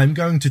I'm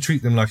going to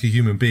treat them like a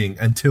human being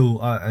until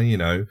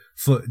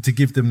to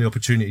give them the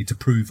opportunity to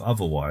prove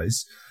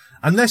otherwise.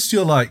 Unless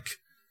you're like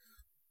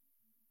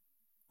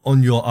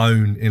on your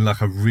own in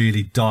like a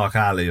really dark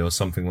alley or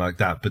something like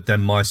that. But then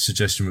my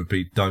suggestion would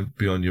be don't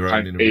be on your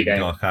own in a really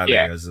dark alley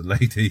as a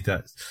lady.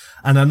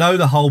 And I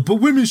know but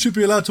women should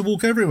be allowed to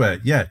walk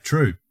everywhere. Yeah,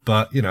 true.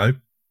 But,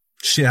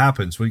 shit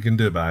happens. What you can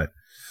do about it?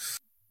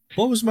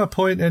 What was my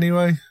point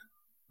anyway?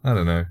 I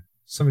don't know.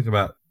 Something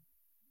about...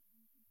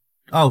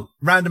 Oh,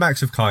 random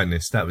acts of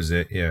kindness. That was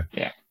it. Yeah.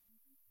 Yeah.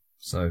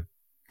 So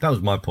that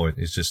was my point.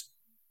 It's just,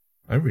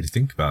 I don't really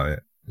think about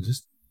it.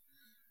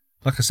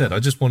 Like I said, I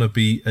just want to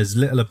be as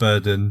little a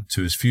burden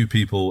to as few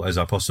people as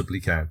I possibly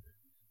can.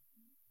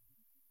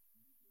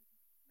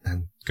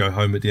 And go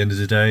home at the end of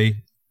the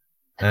day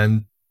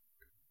and,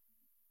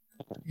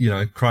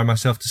 cry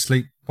myself to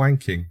sleep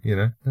wanking,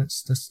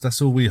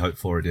 That's all we hope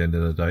for at the end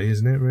of the day,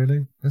 isn't it,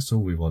 really? That's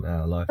all we want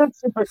out of life.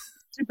 That's super,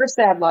 super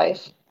sad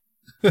life.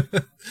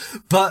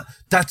 But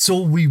that's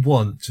all we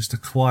want, just a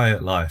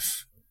quiet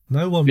life.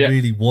 No one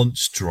really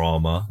wants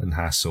drama and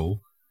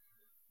hassle.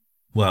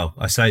 Well,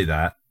 I say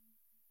that.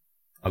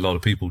 A lot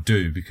of people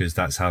do because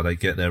that's how they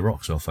get their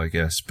rocks off, I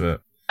guess.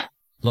 But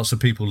lots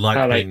of people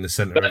like being the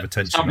centre of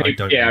attention. I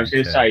was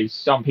going to say,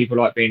 some people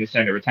like being the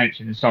centre of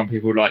attention and some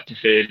people like to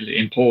feel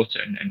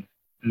important. And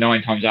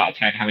 9 times out of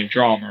 10, having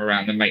drama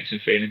around them makes them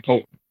feel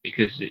important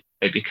because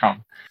they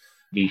become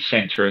the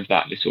centre of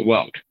that little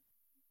world.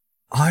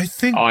 I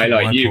think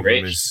like you,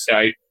 Rich.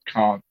 I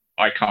can't.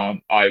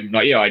 I'm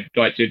like, I'd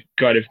like to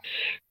kind of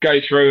go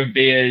through and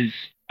be as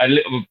a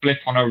little blip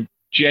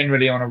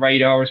generally on a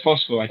radar as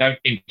possible. I don't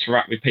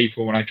interact with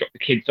people when I drop the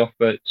kids off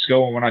at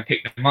school and when I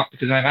pick them up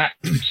because I have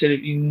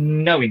absolutely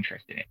no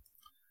interest in it.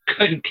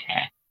 Couldn't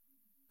care.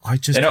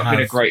 They're not going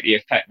to greatly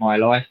affect my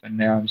life,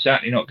 and I'm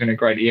certainly not going to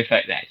greatly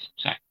affect theirs.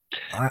 So.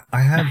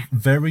 I have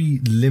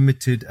very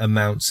limited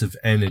amounts of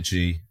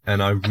energy,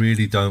 and I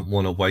really don't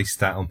want to waste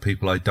that on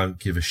people I don't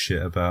give a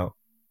shit about.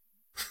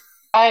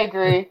 I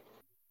agree.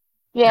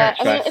 Yeah,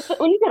 I mean,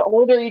 when you get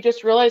older, you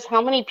just realize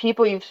how many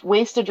people you've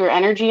wasted your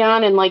energy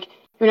on, and like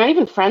you're not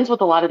even friends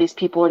with a lot of these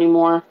people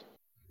anymore.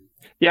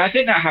 Yeah, I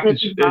think that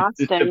happens at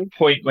the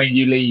point when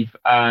you leave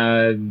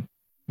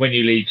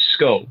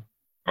school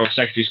or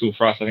secondary school.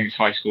 For us, I think it's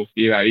high school for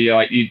you.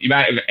 Like the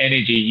amount of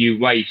energy you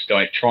waste,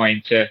 like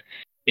trying to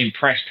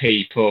impress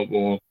people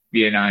or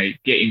get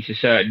into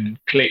certain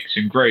cliques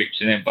and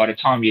groups, and then by the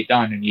time you're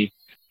done and you've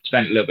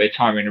spent a little bit of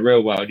time in the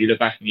real world, you look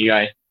back and you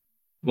go,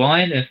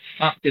 why the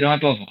fuck did I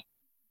bother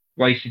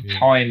wasting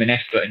time and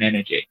effort and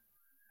energy?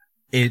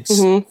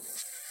 It's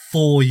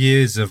 4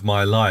 years of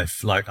my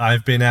life. Like,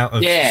 I've been out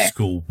of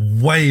school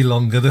way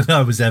longer than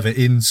I was ever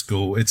in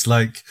school. It's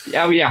like,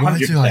 why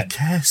 100%. Do I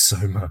care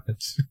so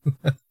much?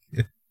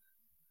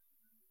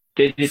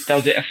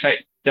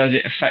 Does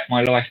it affect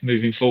my life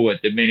moving forward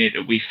the minute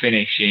that we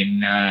finish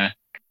in at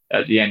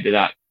the end of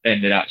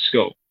that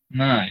school?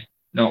 No,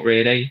 not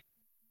really.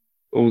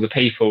 All the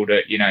people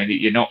that that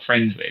you're not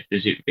friends with,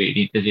 does it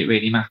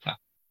really matter?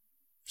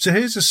 So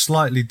here's a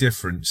slightly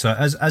different. So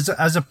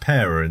as a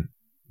parent,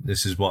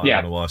 this is what I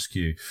want to ask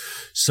you.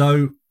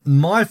 So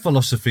my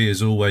philosophy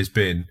has always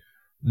been,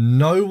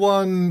 no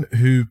one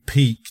who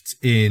peaked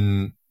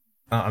in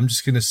I'm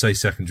just going to say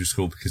secondary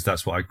school because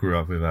that's what I grew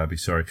up with, Abby.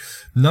 Sorry.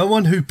 No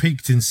one who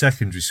peaked in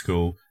secondary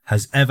school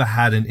has ever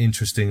had an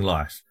interesting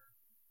life.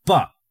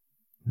 But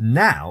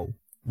now,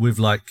 with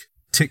like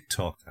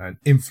TikTok and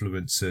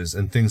influencers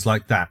and things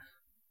like that,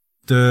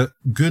 the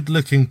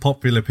good-looking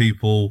popular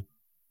people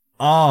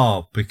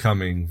are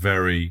having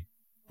very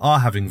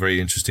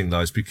interesting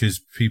lives because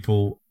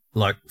people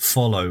like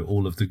follow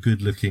all of the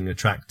good-looking,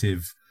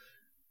 attractive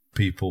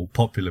people,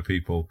 popular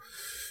people.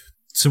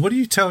 So what do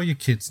you tell your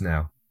kids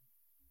now?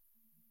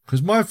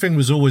 Because my thing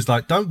was always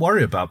like, don't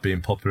worry about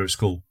being popular at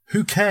school.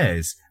 Who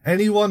cares?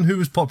 Anyone who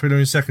was popular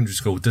in secondary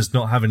school does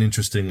not have an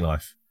interesting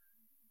life.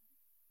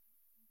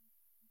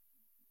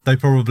 They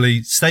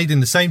probably stayed in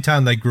the same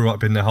town they grew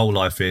up in their whole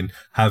life in,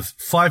 have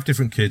 5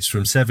 different kids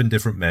from 7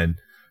 different men.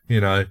 You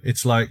know,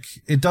 it's like,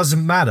 it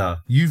doesn't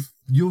matter. You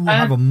will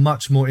have a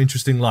much more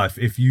interesting life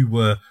if you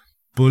were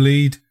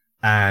bullied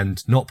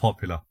and not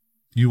popular.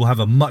 You will have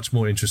a much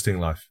more interesting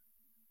life.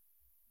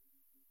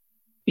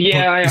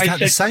 Yeah, is that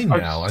the same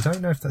now? I don't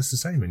know if that's the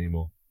same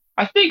anymore.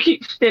 I think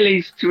it still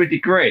is to a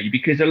degree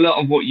because a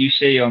lot of what you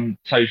see on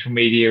social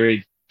media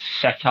is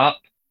set up.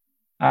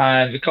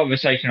 The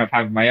conversation I've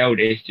had with my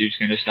eldest, who's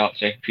going to start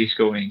secondary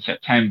school in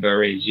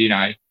September, is, you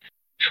know,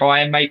 try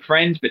and make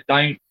friends, but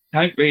don't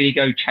really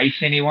go chase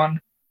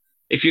anyone.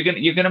 If you're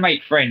going to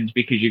make friends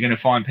because you're going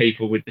to find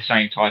people with the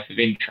same type of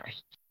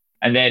interests,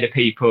 and they're the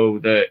people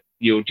that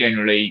you'll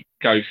generally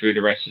go through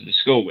the rest of the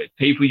school with.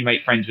 People you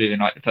make friends with in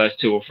like the first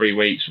 2 or 3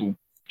 weeks will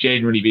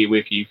generally be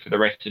with you for the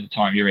rest of the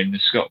time you're in the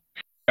school.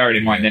 Bearing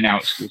in mind they're now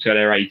at school till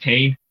they're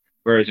 18.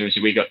 Whereas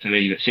obviously we got to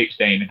leave at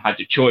 16 and had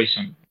the choice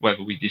on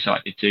whether we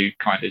decided to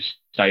kind of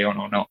stay on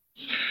or not.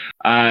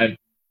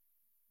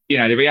 You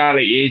know, the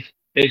reality is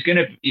there's going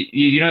to,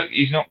 you're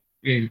not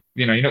going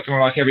to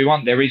like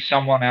everyone. There is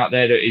someone out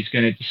there that is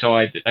going to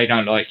decide that they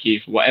don't like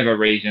you for whatever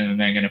reason, and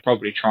they're going to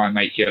probably try and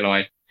make your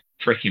life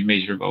freaking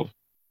miserable.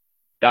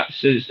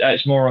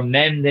 That's more on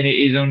them than it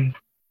is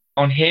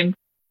on him.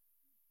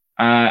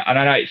 And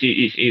I know it's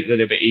a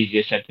little bit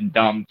easier said than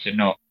done to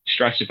not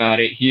stress about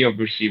it. He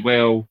obviously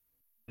will.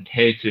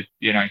 Here to,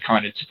 you know,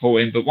 kind of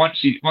support him, but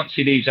once he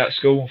leaves that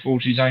school and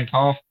forges his own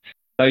path,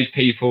 those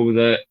people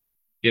that,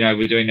 you know,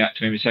 were doing that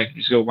to him in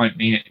secondary school won't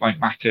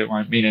matter,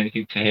 won't mean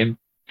anything to him.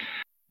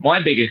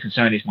 My bigger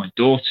concern is my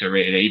daughter,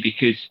 really,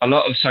 because a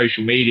lot of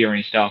social media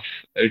and stuff,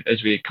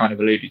 as we kind of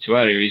alluded to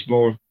earlier, is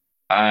more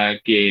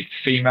geared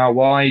female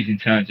wise in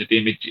terms of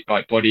image,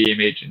 like body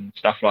image and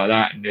stuff like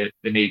that, and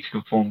the need to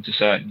conform to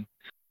certain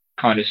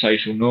kind of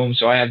social norms.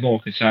 So I have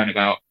more concern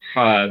about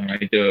her than I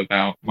do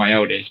about my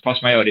eldest.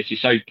 Plus, my eldest is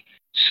so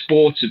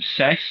sports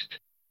obsessed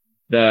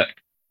that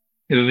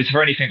if it was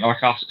for anything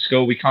like us at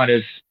school, we kind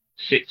of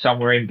sit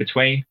somewhere in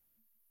between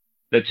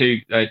those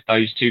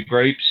two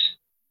groups,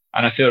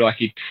 and I feel like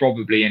he'd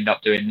probably end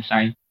up doing the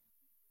same.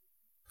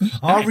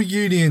 Our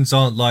reunions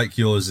aren't like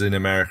yours in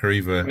America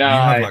either. No. You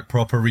have like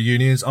proper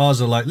reunions.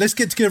 Ours are like, let's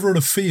get together on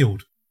a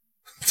field.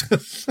 A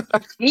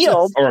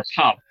field? Or a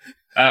pub.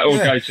 Or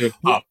go to a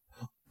pub.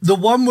 The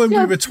one when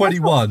we were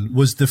 21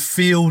 was the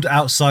field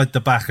outside the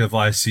back of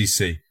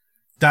ICC.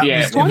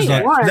 It was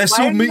like, let's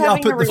all meet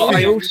up at the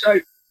field.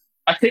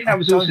 I think that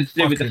was also to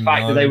do with the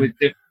fact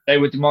that they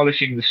were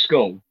demolishing the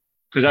school,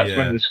 because that's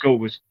when the school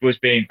was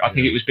being, I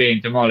think it was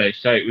being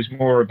demolished. So it was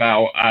more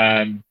about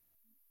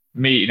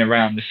meeting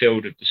around the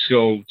field of the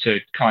school to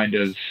kind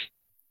of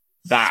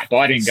that. But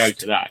I didn't go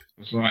to that.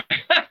 I was like,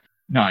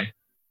 no.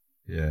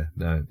 Yeah,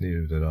 no,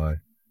 neither did I.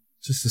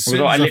 Just as soon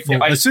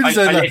as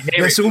I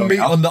let's all meet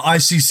on the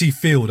ICC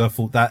field, I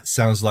thought that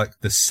sounds like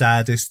the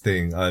saddest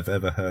thing I've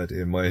ever heard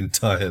in my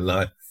entire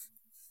life.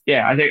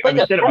 Yeah, I think I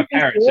was still at my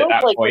parents at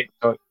that point.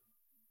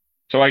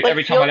 So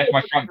every time I left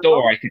my front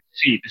door, I could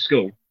see the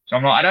school. So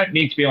I'm like, I don't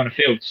need to be on a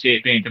field to see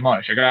it being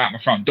demolished. I go out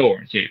my front door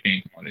and see it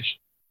being demolished.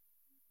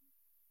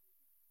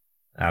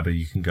 Abby,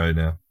 you can go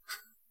now.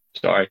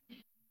 Sorry.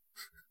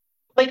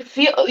 Like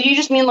field? You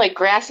just mean like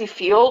grassy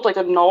field, like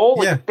a knoll,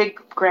 like a big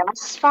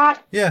grass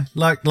spot? Yeah,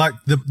 like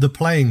the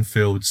playing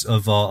fields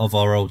of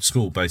our old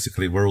school,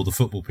 basically, where all the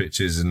football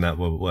pitches and that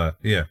were.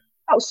 Yeah.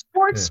 Oh,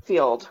 sports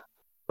field,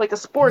 like a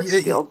sports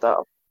field,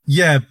 though.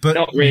 Yeah, but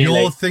really.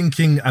 You're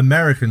thinking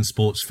American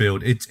sports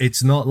field.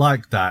 It's not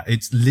like that.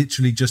 It's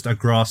literally just a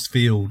grass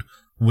field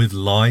with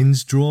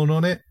lines drawn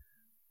on it.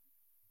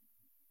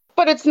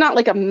 But it's not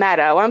like a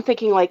meadow. I'm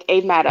thinking like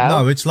a meadow.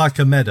 No, it's like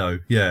a meadow.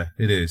 Yeah,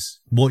 it is.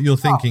 What you're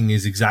thinking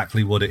is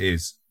exactly what it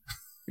is.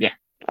 Yeah.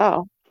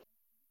 Oh.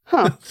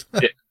 Huh.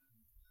 Who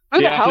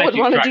the hell would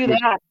want to do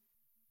that?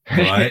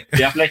 Right.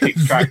 The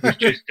athletics track was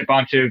just a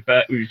bunch of,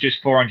 it was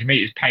just 400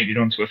 metres painted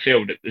onto a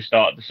field at the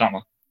start of the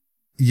summer.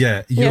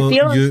 Yeah.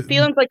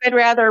 Feelings like I'd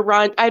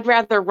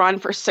rather run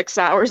for 6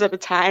 hours at a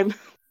time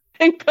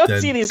and go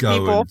see these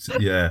people.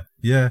 Yeah.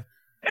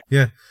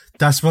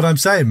 That's what I'm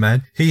saying,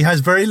 man. He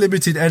has very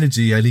limited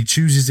energy, and he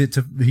chooses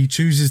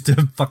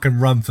to fucking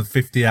run for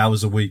 50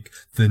 hours a week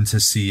than to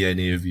see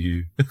any of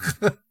you.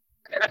 But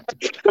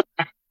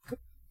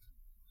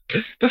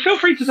feel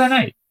free to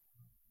donate.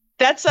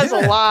 That says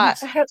a lot.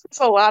 That says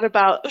a lot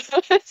about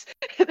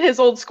his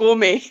old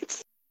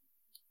schoolmates.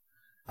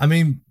 I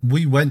mean,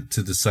 we went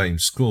to the same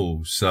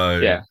school, so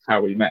yeah, how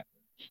we met.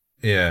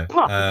 Yeah,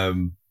 huh.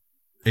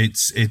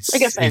 It's I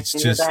guess it's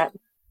just that.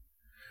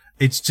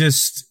 It's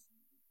just.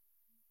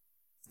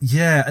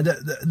 Yeah,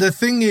 the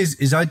thing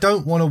is I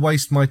don't want to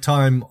waste my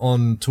time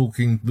on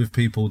talking with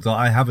people that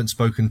I haven't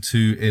spoken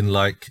to in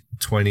like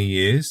 20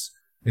 years.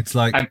 It's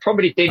like, and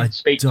probably didn't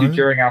speak to you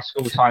during our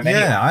school time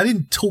anyway. Yeah, I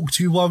didn't talk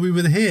to you while we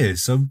were here,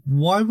 so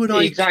why would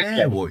I Exactly.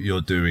 care what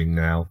you're doing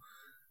now?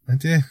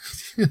 And Yeah,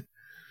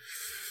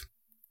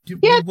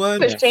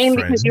 it's a shame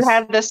because you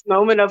had this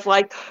moment of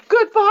like,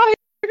 goodbye,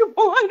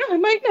 everyone. I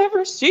might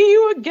never see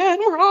you again.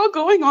 We're all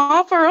going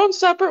off our own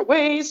separate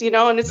ways, you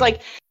know. And it's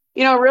like,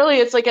 you know, really,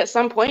 it's like at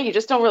some point you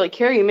just don't really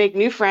care. You make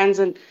new friends,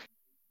 and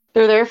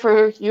they're there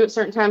for you at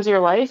certain times of your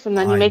life, and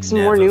then you make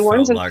some more new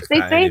ones. And like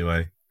that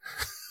anyway.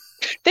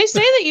 They say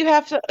that you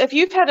have to, if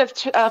you've had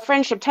a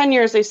friendship 10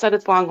 years, they said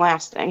it's long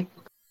lasting.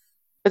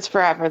 It's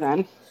forever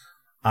then.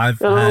 I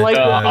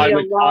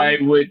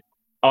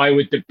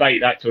would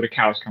debate that till the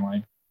cows come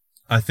home.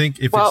 I think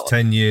if it's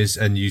 10 years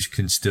and you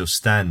can still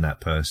stand that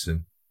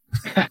person.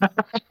 Yeah,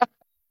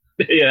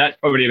 that's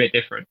probably a bit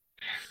different.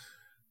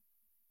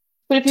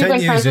 But if you've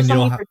been friends with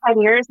someone for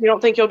 10 years, you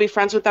don't think you'll be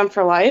friends with them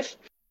for life?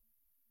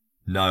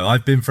 No,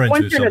 I've been friends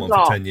with someone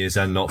for 10 years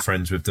and not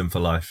friends with them for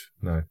life.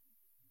 No.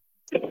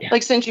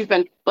 Like since you've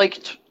been like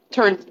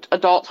turned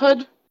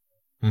adulthood?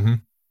 Mm-hmm.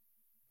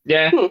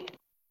 Yeah.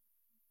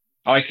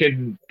 I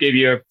can give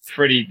you a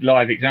pretty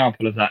live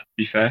example of that, to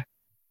be fair.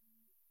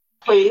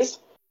 Please.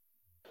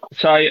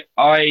 So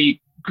I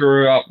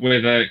grew up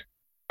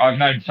I've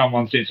known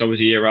someone since I was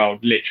a year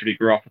old, literally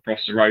grew up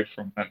across the road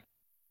from them.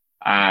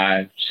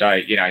 So,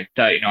 you know,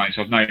 39,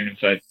 so I've known them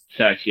for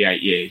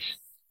 38 years.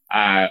 We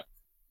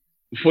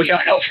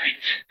are not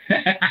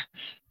friends.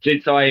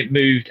 Since I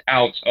moved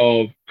out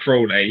of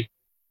Crawley,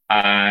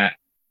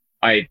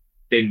 I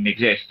didn't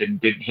exist and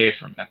didn't hear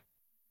from them.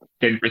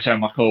 Didn't return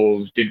my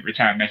calls, didn't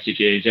return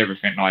messages,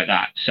 everything like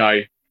that.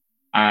 So,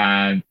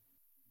 I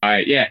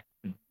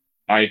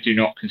do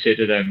not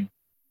consider them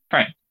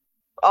friends.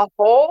 A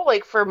whole,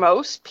 like for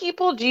most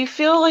people, do you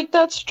feel like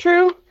that's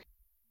true?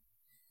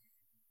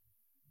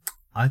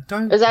 I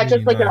don't. Is that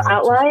just like an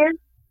outlier?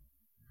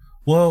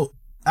 Well,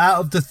 out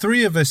of the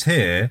three of us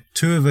here,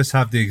 two of us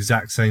have the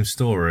exact same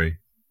story.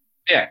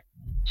 Yeah.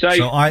 So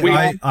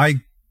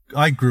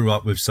I grew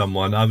up with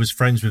someone. I was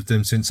friends with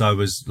them since I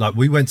was like,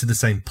 we went to the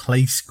same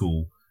play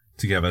school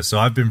together. So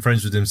I've been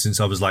friends with them since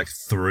I was like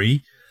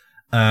 3.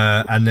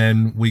 And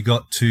then we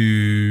got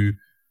to,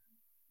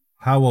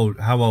 how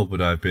old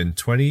would I have been?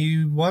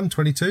 21,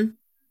 22?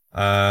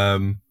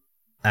 And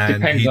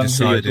depends he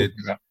decided,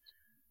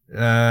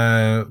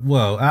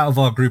 well, out of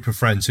our group of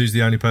friends, who's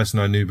the only person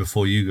I knew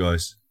before you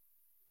guys?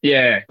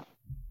 Yeah.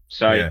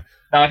 So, yeah.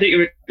 No, I think you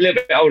were a little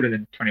bit older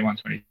than 21,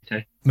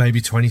 22. Maybe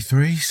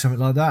 23, something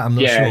like that. I'm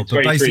not sure.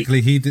 But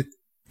basically, he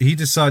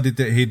decided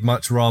that he'd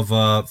much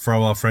rather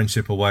throw our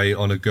friendship away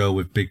on a girl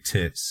with big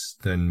tits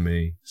than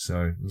me. So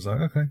I was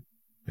like, okay,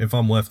 if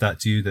I'm worth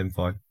that to you, then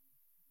fine.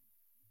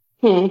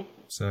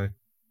 So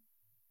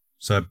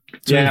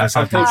two of us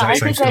have the exact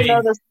same story.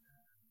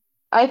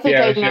 I think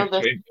I know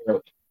this.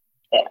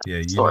 Yeah,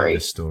 you know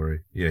this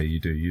story. Yeah, you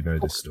do. You know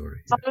this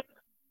story. Yeah.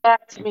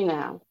 Back to me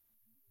now.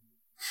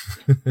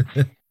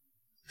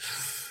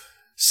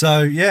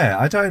 So yeah,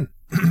 I don't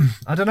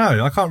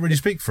know. I can't really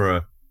speak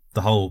for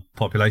the whole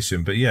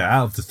population, but yeah,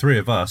 out of the three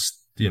of us,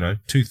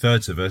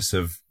 2/3 of us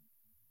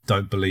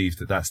don't believe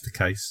that that's the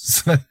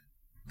case.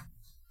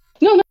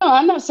 No,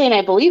 I'm not saying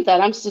I believe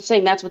that. I'm just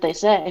saying that's what they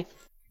say.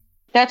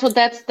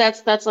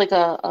 That's like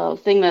a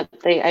thing that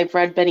I've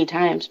read many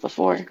times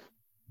before.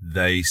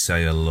 They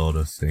say a lot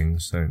of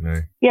things, don't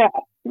they? Yeah,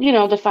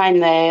 define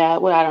they. I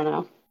don't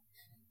know.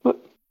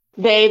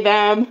 They,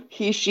 them,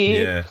 he,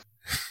 she. Yeah.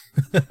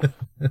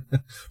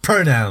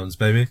 Pronouns,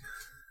 baby.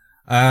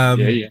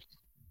 Yeah.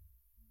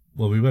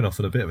 Well, we went off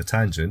on a bit of a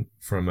tangent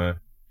from a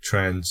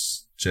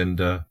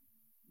transgender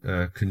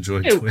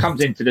conjoined twin. It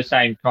comes into the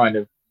same kind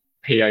of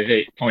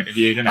POV point of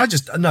view, doesn't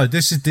it?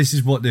 This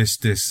is what this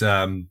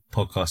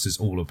podcast is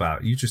all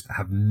about. You just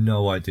have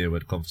no idea where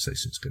the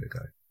conversation's going to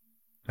go,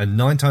 and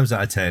 9 times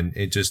out of 10,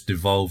 it just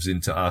devolves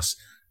into us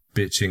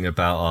bitching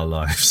about our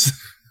lives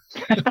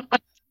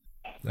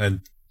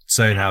and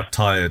saying how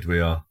tired we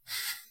are.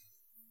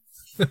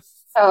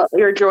 Oh,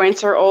 your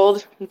joints are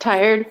old and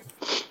tired.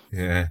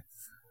 Yeah,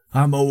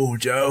 I'm old,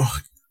 Joe.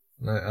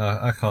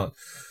 I can't.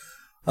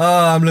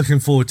 I'm looking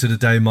forward to the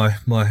day my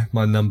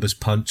number's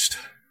punched.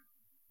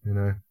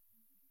 I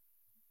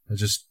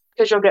just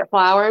because you'll get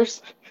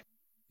flowers.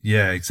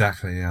 Yeah,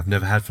 exactly. Yeah, I've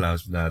never had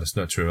flowers. No, that's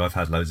not true. I've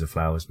had loads of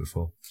flowers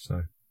before.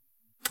 So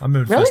I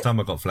remember the first time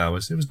I got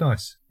flowers. It was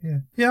nice. Yeah.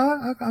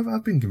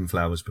 I've been given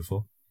flowers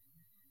before.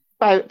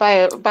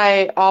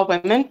 By all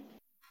women.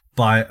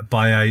 By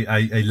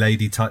a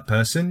lady type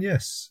person,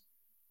 yes.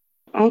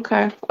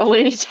 Okay, a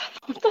lady type.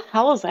 What the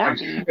hell is that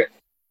mean?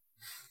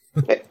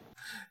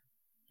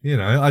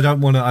 I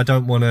don't want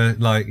to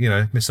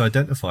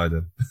misidentify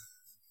them.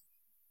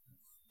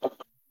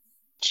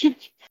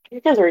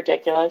 You guys are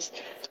ridiculous.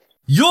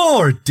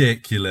 You're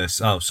ridiculous.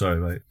 Oh,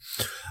 sorry, mate.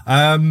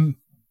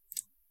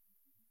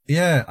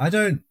 Yeah, I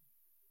don't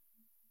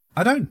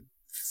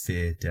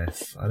fear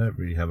death. I don't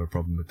really have a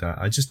problem with that.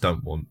 I just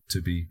don't want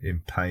to be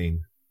in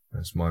pain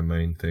That's my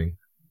main thing.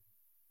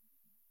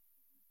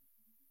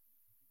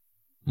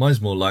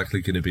 Mine's more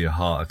likely going to be a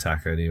heart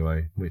attack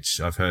anyway,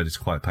 which I've heard is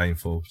quite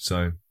painful. So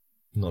I'm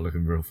not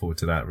looking real forward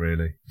to that,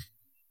 really.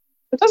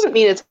 It doesn't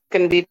mean it's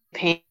going to be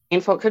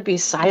painful. It could be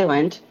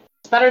silent.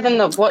 It's better than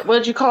what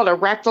did you call it? A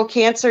rectal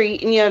cancer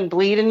eating you and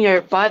bleeding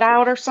your butt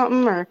out or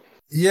something? Or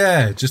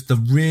yeah, just the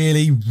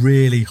really,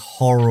 really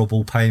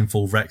horrible,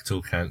 painful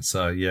rectal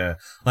cancer. Yeah,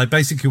 like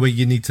basically where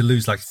you need to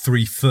lose like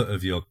 3 foot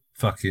of your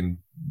fucking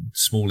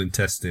small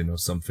intestine or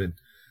something.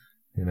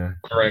 You know.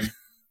 Correct.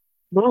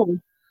 no.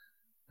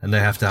 And they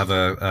have to have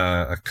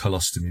a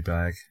colostomy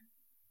bag.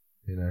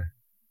 You know.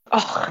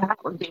 Oh, that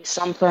would be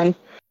something.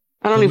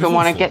 I don't Well, even we've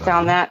want all to get thought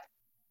down that. that.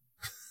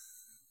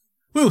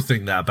 We all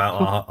think that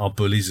about our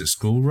bullies at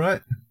school,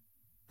 right?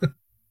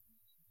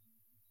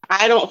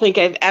 I don't think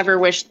I've ever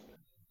wished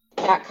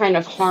that kind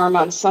of harm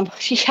on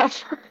somebody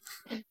ever.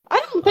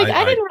 I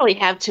didn't really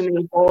have too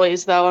many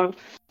bullies though.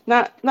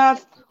 Not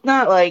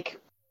like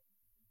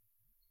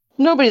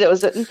nobody that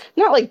was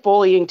not like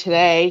bullying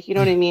today. You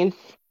know what I mean?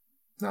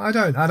 No, I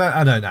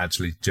don't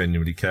actually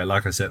genuinely care.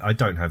 Like I said, I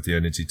don't have the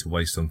energy to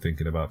waste on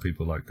thinking about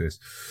people like this.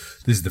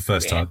 This is the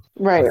first time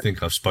Right. I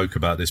think I've spoke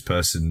about this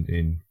person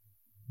in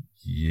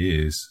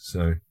years.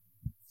 So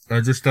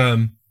I just,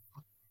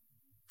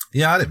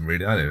 yeah,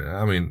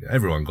 I mean,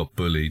 everyone got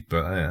bullied,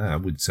 but I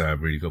wouldn't say I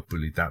really got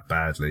bullied that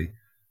badly.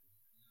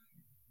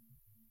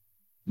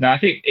 No, I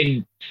think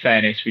in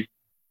fairness, we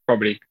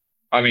probably,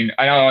 I mean,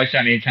 I know I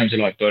certainly in terms of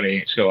like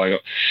bullying at school,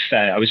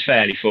 I was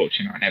fairly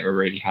fortunate. I never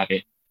really had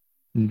it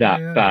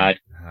that bad,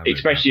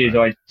 especially as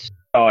I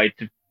started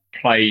to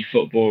play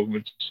football and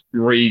was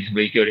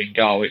reasonably good in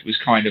goal. It was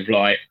kind of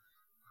like,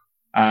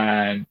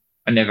 I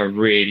never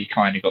really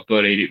kind of got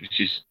bullied. It was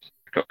just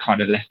got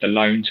kind of left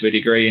alone to a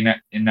degree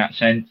in that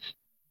sense.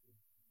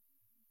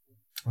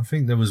 I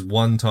think there was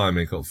one time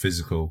it got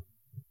physical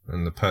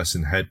and the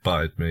person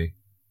headbutted me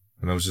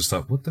and I was just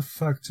like, what the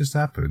fuck just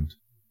happened?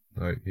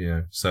 Like,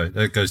 yeah. So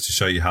that goes to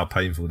show you how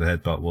painful the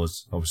headbutt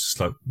was. I was just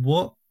like,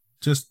 what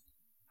just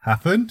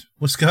happened?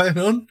 What's going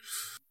on?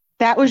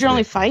 That was your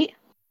only fight?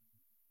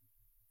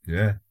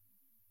 Yeah.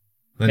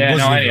 Yeah,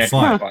 no, I only had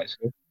fight. fights.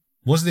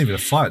 Wasn't even a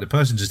fight. The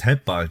person just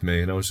headbutted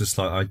me, and I was just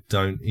like, I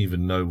don't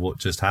even know what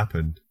just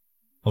happened.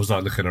 I was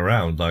like looking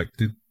around, like,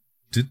 did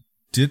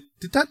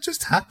that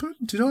just happen?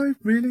 Did I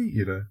really?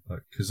 You know,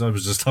 like, because I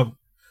was just like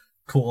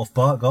caught off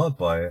guard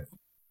by it.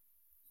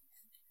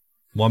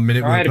 1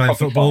 minute we were playing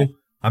football.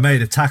 I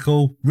made a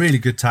tackle, really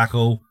good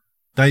tackle.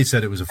 They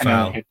said it was a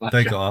foul.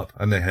 They got up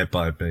and they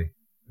headbutted me,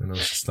 and I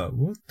was just like,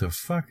 what the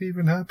fuck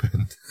even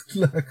happened?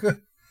 So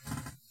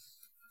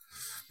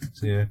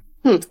yeah.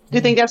 Do you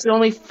think that's the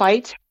only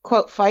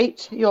quote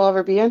fight you'll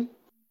ever be in?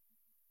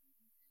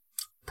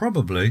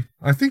 Probably.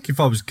 I think if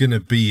I was going to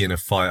be in a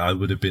fight, I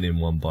would have been in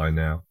one by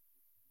now.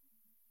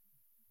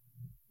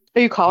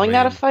 Are you calling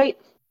that a fight?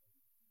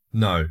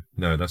 No,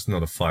 that's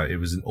not a fight. It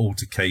was an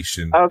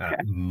altercation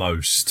at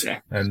most.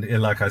 Yeah. And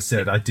like I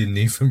said, I didn't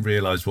even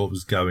realise what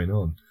was going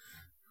on.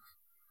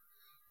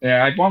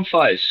 Yeah, I had one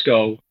fight at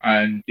school,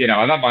 and, you know,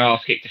 I've had my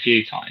ass kicked a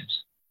few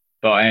times,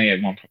 but I only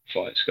had one proper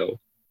fight at school.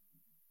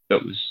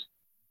 That was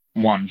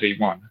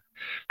 1v1.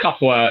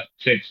 Couple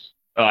since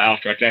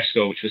after I'd left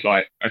school, which was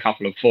like I had a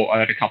couple of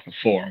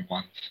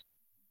 4-on-1s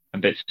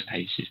and bits and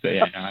pieces, but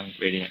yeah, no, I haven't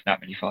really had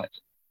that many fights.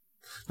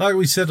 Like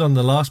we said on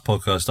the last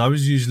podcast, I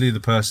was usually the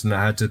person that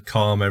had to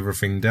calm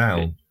everything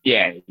down.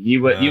 Yeah,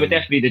 you were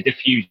definitely the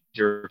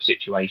diffuser of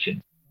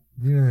situations.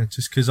 Yeah,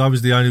 just because I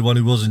was the only one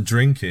who wasn't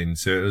drinking,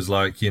 so it was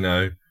like, you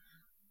know,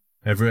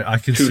 I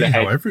can see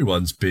how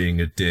everyone's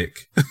being a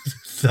dick.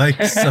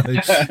 Like, so,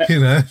 you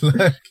know,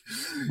 like,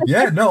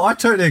 yeah, no, I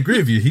totally agree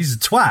with you. He's a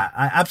twat.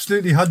 I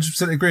absolutely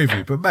 100% agree with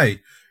you. But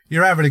mate,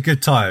 you're having a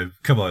good time.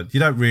 Come on, you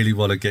don't really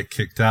want to get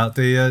kicked out,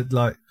 do you?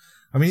 Like,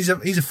 I mean, he's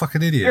a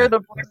fucking idiot. You're the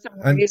voice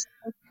of reason.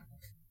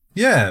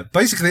 Yeah,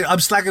 basically, I'm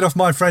slagging off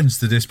my friends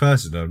to this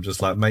person. I'm just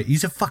like, mate,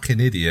 he's a fucking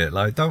idiot.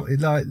 Like, don't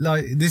like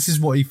this is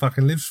what he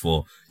fucking lives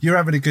for. You're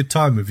having a good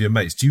time with your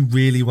mates. Do you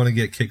really want to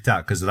get kicked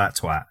out because of that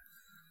twat?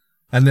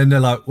 And then they're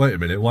like, wait a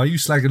minute, why are you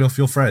slagging off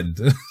your friend?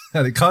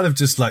 And it kind of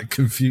just like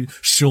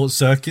short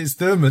circuits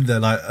them. And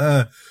they're like,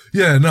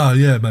 yeah,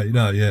 mate,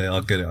 no, yeah,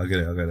 I get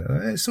it.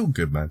 It's all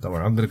good, man. Don't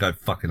worry. I'm going to go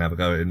fucking have a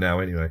go at him now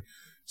anyway.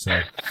 So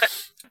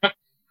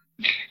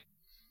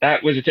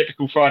that was a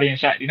typical Friday and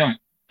Saturday night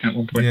at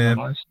one point in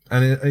my life.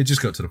 And it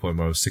just got to the point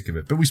where I was sick of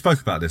it. But we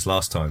spoke about this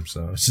last time,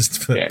 so it's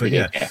just,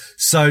 yeah.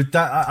 So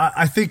that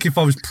I think if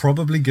I was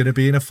probably going to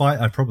be in a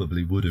fight, I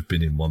probably would have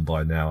been in one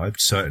by now. I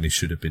certainly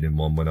should have been in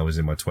one when I was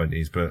in my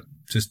 20s, but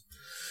just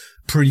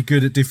pretty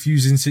good at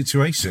diffusing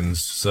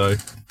situations. So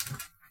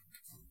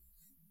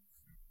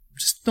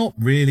just not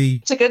really.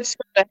 It's a good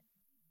skill.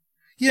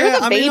 Yeah,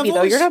 you're the baby,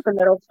 though. You're not the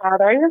middle child,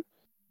 are you?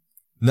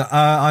 No,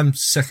 I'm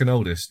second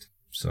oldest,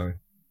 so.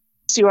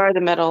 You are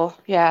the middle,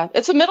 yeah.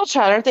 It's a middle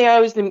child, aren't they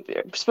always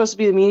supposed to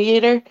be the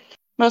mediator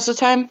most of the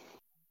time?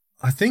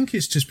 I think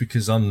it's just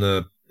because I'm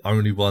the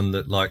only one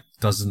that like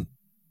doesn't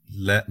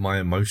let my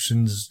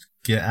emotions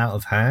get out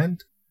of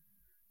hand.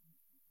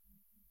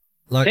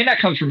 I think that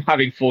comes from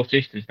having 4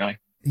 sisters, though.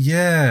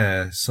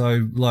 Yeah,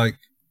 so like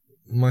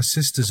my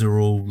sisters are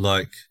all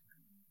like,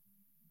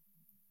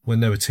 when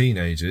they were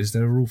teenagers, they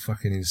were all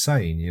fucking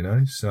insane, you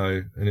know?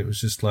 So, and it was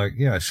just like,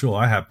 yeah, sure,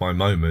 I had my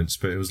moments,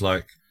 but it was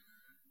like,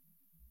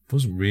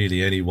 wasn't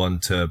really anyone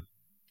to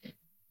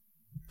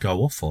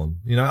go off on,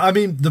 you know? I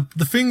mean,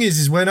 the thing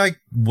is when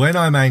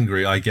I'm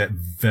angry, I get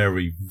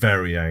very,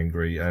 very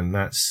angry, and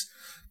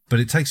but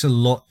it takes a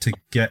lot to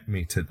get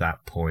me to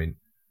that point.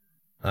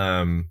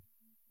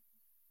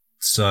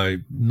 So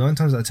 9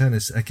 times out of 10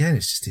 it's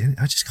just,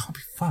 I just can't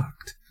be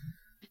fucked.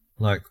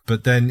 Like,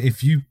 but then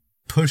if you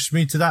push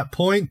me to that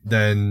point,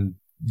 then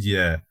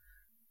yeah.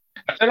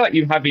 I feel like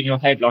you have in your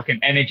head like an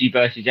energy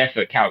versus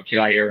effort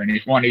calculator, and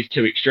if one is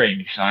too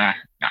extreme, it's like,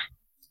 nah.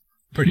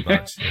 Pretty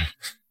much.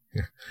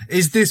 Yeah.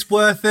 Is this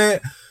worth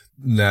it?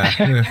 Nah.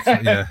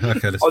 Yeah.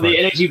 Okay. On the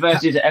energy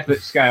versus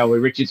effort scale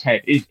with Richard's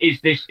head, is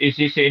this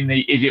in the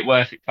is it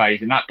worth it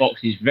phase? And that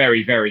box is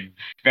very, very,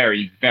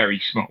 very,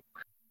 very small.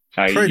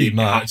 So pretty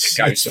much.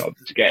 To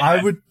get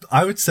I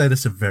would say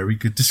that's a very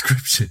good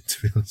description,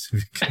 to be honest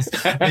with you, because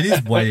it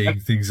is weighing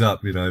things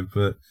up, you know.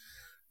 But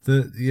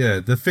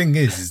the thing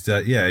is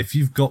that if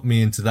you've got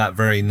me into that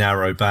very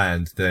narrow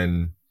band,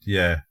 then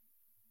yeah,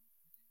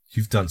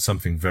 you've done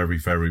something very,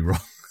 very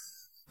wrong.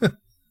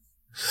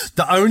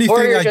 The only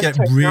thing I get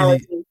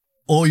really,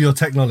 or your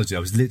technology. I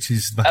was literally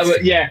just about to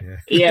say,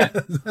 yeah.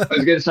 I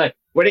was going to say,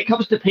 when it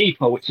comes to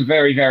people, it's a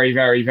very, very,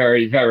 very,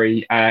 very,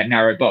 very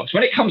narrow box.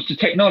 When it comes to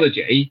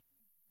technology,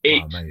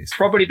 it's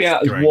probably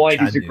about as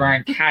wide as the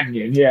Grand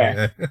Canyon.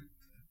 Yeah.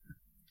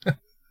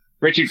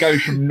 Richard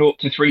goes from 0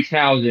 to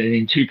 3,000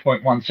 in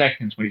 2.1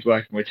 seconds when he's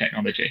working with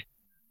technology.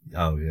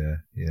 Oh yeah.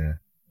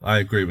 I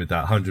agree with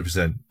that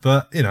 100%.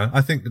 But you know,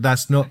 I think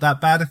that's not that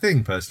bad a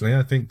thing. Personally,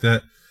 I think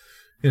that,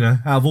 you know,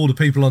 out of all the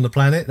people on the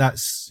planet,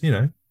 that's, you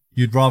know,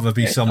 you'd rather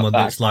be someone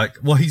that's like,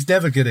 well, he's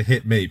never going to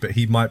hit me, but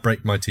he might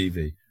break my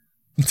TV.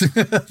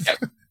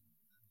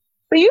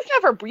 But you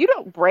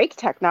don't break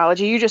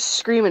technology. You just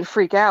scream and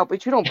freak out,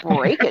 but you don't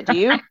break it, do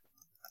you?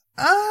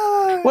 Do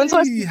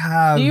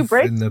you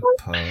break in the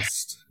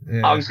past?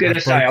 Yeah, I was going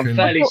to say, I'm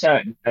fairly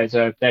certain there's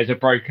a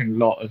broken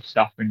lot of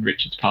stuff in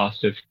Richard's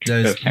past of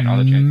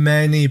technology.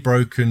 Many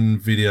broken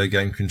video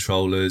game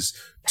controllers,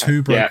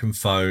 2 broken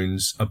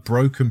phones, a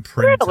broken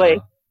printer.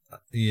 Really?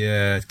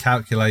 Yeah,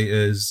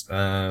 calculators.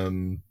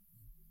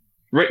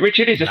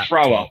 Richard is a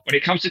thrower. When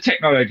it comes to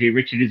technology,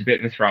 Richard is a bit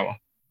of a thrower.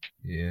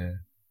 Yeah.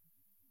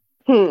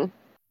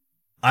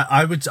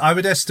 I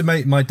would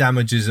estimate my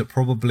damages at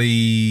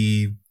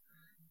probably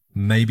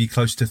maybe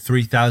close to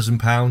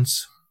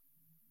 £3,000.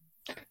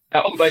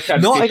 That almost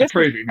sounds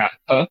disapproving that,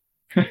 huh?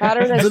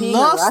 Better than being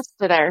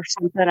arrested or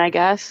something, I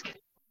guess.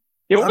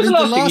 Yeah, what was the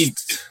last thing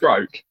you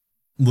broke?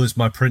 Was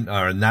my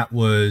printer, and that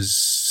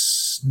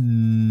was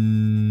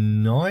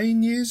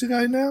 9 years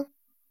ago now.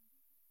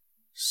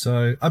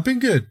 So I've been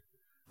good.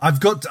 There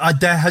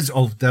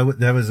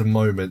was a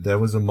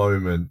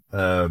moment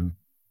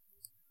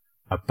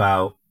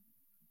about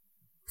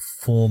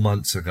 4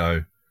 months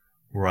ago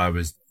where I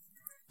was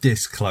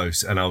this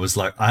close, and I was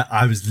like,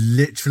 I was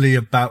literally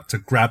about to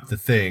grab the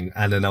thing,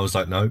 and then I was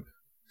like, no,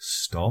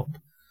 stop,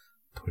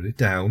 put it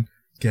down,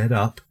 get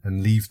up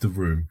and leave the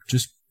room.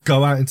 Just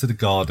go out into the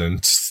garden.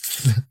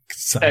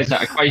 So, there's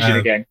that equation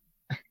again.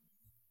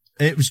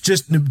 It was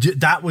just,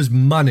 that was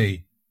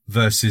money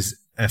versus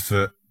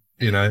effort.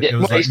 You know, it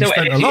was like, you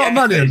spent a lot of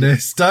money on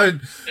this. Don't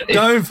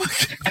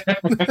fucking...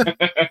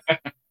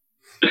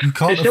 You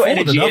can't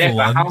afford another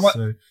one.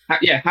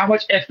 How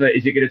much effort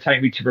is it going to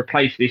take me to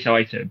replace this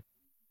item?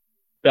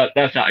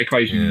 That's that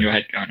equation in your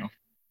head going off.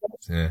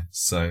 Yeah,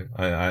 so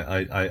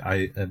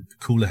I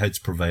cooler heads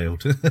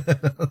prevailed.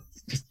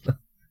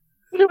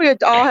 We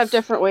all have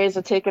different ways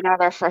of taking out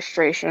our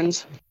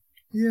frustrations.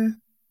 Yeah,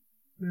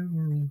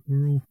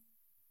 we're all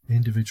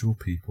individual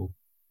people.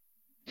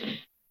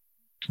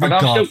 I'm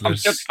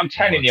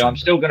telling you, I'm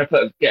still going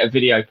to get a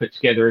video put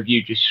together of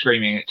you just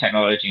screaming at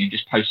technology and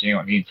just posting it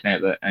on the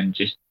internet, and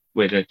just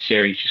with a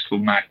series just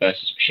called Mad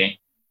vs. Machine.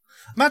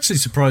 I'm actually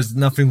surprised that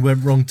nothing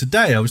went wrong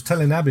today. I was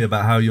telling Abby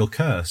about how you're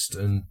cursed,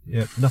 and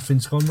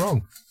nothing's gone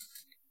wrong.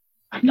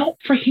 I'm not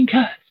freaking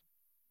cursed.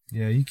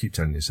 Yeah, you keep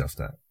telling yourself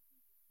that.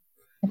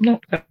 I'm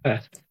not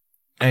cursed.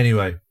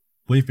 Anyway,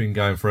 we've been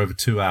going for over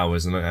 2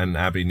 hours, and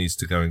Abby needs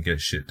to go and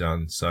get shit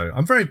done. So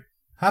I'm very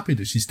happy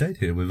that she stayed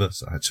here with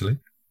us, actually.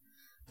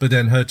 But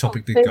then her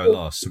topic did go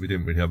last, so we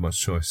didn't really have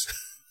much choice.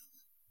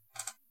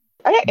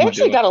 I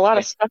actually got a lot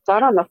of stuff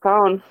done on the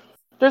phone.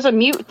 There's a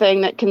mute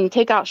thing that can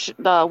take out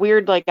the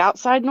weird, like,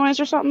 outside noise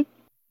or something.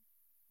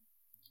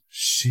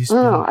 She's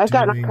been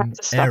doing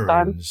stuff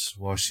errands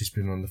while she's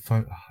been on the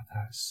phone. Oh,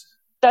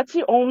 that's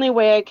the only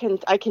way I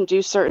can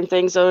do certain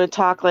things, though, and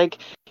talk. Like,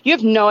 you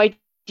have no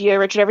idea,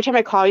 Richard. Every time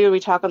I call you and we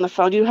talk on the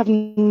phone, you have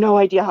no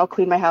idea how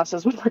clean my house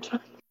is when we're done.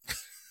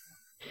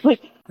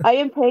 Like, I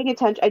am paying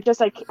attention.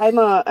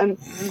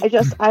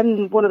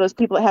 I'm one of those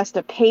people that has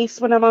to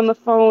pace when I'm on the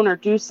phone or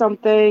do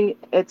something.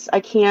 I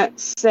can't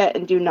sit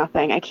and do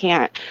nothing. I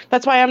can't.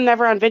 That's why I'm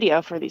never on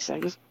video for these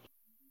things.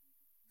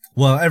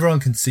 Well, everyone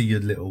can see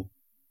your little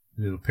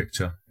little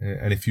picture.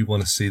 And if you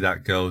want to see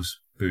that girl's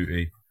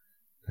booty,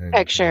 then,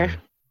 Picture.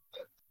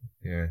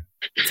 Yeah.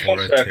 Full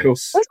Or her circle.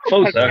 tits. There's no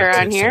Full picture circle.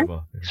 on here.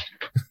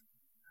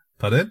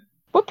 Pardon?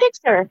 What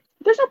picture?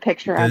 There's no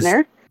picture on There's-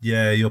 there.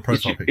 Yeah, your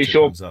profile It's picture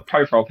your comes up.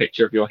 profile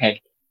picture of your head.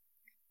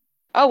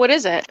 Oh, what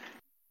is it?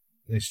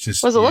 It's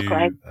just What does it look you,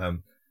 like?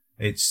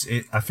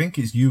 I think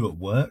it's you at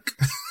work.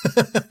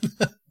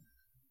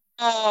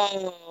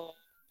 Oh.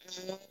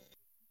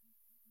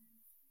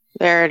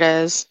 There it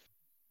is.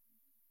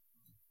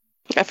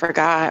 I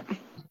forgot.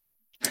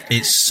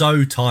 It's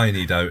so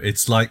tiny though.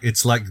 It's like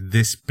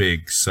this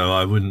big, so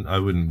I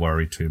wouldn't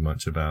worry too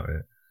much about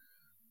it.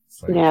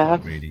 It's like Yeah. You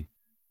can't really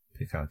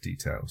pick out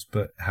details.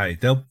 But hey,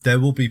 there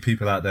will be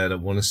people out there that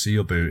want to see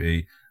your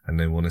booty and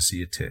they want to see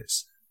your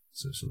tits.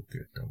 So it's all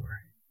good, don't worry.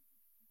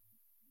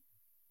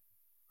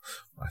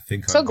 I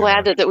think So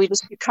glad that we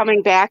just keep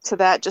coming back to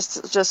that.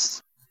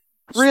 Just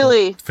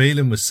really.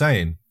 Phelan was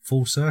saying,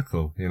 full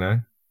circle, you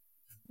know?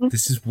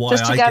 This is why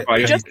Just to I get- get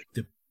paid just-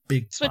 the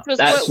big Which bucks. was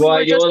That's what we why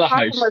were you're just the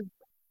talking host. about.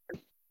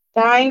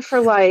 Dying for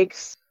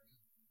likes.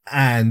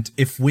 And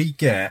if we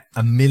get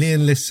 1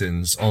 million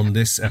listens on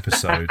this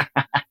episode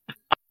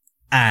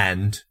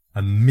and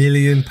 1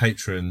 million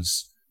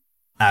patrons,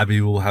 Abby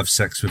will have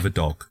sex with a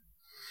dog.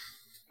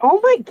 Oh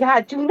my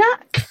God! Do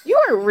not. You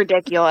are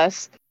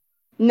ridiculous.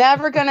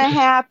 Never gonna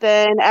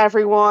happen,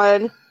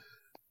 everyone.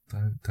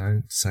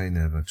 Don't say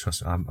never.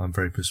 Trust me, I'm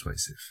very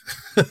persuasive.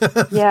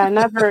 Yeah,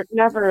 never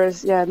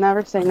is. Yeah,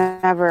 never say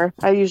never.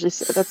 I usually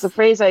that's the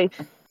phrase I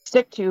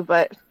stick to,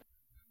 but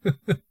I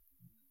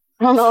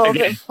don't know if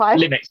Again, it applies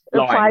limits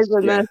lines.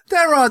 in Yeah.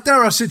 this.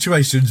 There are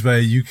situations where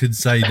you can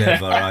say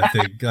never. I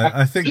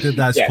think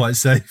that's Yeah. quite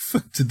safe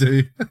to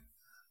do.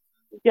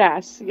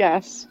 Yes.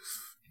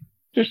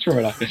 Just from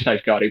like a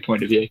safeguarding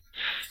point of view.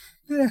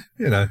 Yeah,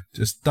 you know,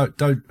 just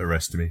don't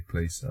arrest me,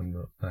 please.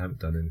 I haven't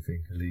done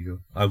anything illegal.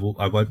 I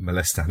won't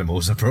molest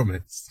animals. I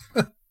promise.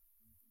 What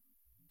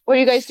are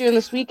you guys doing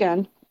this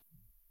weekend?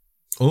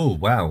 Oh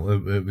wow,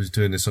 I was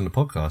doing this on the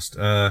podcast.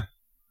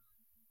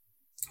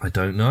 I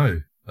don't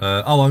know.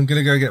 I'm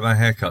gonna go get my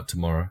hair cut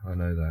tomorrow. I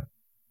know that.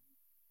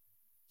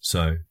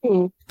 So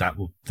that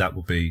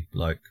will be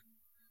like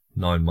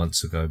 9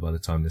 months ago by the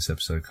time this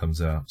episode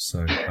comes out.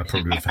 So I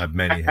probably have had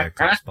many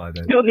haircuts by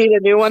then. You'll need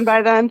a new one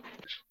by then.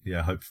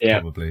 Yeah,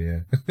 Yeah. probably. Yeah.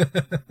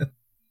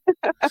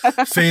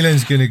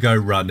 Phelan's gonna go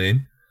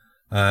running.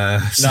 No,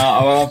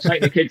 I'll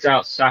take the kids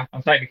out.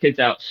 I'm taking the kids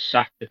out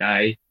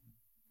Saturday,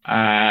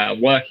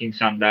 working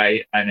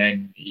Sunday, and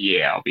then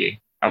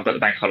I've got the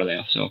bank holiday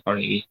off, so I'll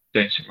probably be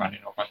doing some running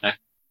on Monday.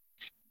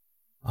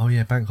 Oh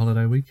yeah, bank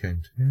holiday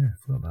weekend. Yeah,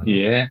 I forgot about that.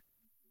 Yeah,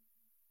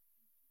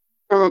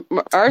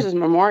 Ours is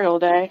Memorial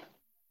Day.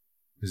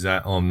 Is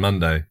that on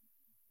Monday?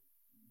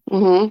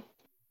 Mm-hmm.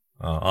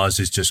 Ours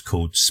is just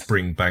called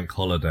Spring Bank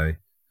Holiday.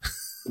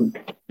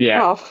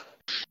 yeah. Oh.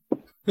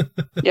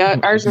 Yeah,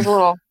 ours is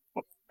a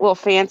little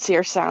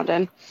fancier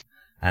sounding.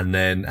 And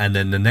then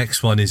the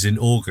next one is in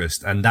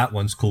August, and that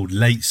one's called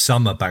Late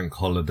Summer Bank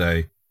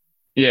Holiday.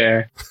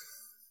 Yeah.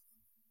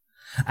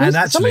 And Somebody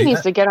actually,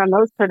 needs to get on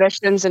those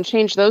traditions and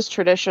change those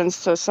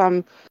traditions to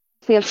some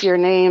fancier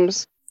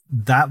names.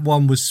 that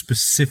one was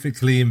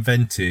specifically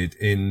invented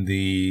in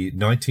the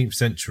 19th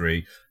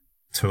century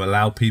to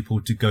allow people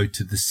to go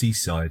to the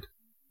seaside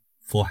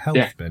for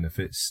health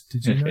benefits.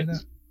 Did you know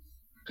that?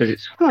 Because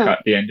it's at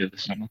the end of the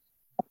summer.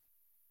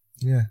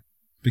 Yeah,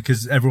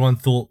 because everyone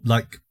thought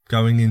like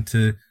going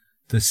into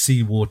the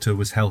seawater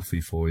was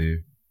healthy for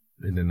you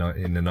in the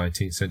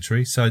 19th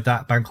century. So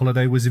that bank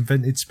holiday was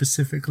invented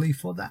specifically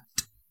for that.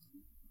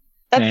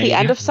 That's There the you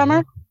end go. of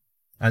summer?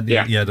 And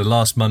Yeah. the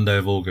last Monday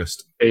of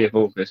August. Of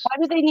August. Why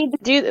do they need to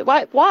do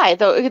that? Why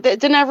though?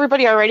 Didn't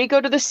everybody already go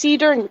to the sea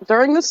during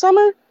the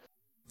summer?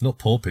 Not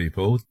poor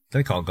people.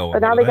 They can't go on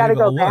But now they holiday.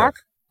 gotta They've go work.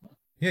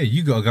 Yeah,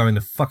 you got to go in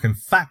the fucking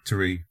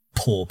factory,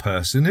 poor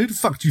person. Who the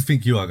fuck do you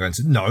think you are going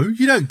to? No,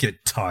 you don't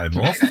get time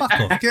off. Fuck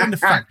off. Get in the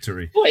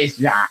factory. What is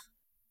that?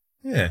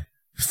 Yeah.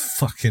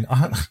 Fucking...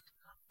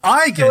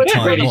 I So get it's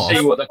time really off.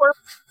 see what the-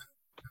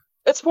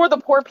 It's for the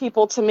poor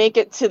people to make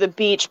it to the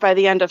beach by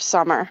the end of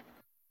summer.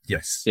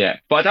 Yes. Yeah,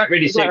 but I don't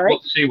really Is that right?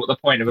 see what the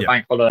point of a Yeah.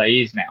 bank holiday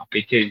is now,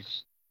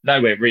 because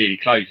nowhere really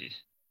closes.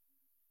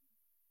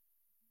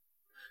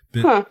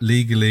 But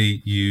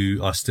legally,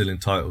 you are still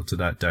entitled to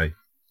that day.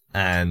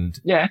 And...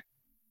 Yeah.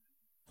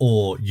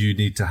 Or you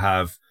need to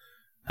have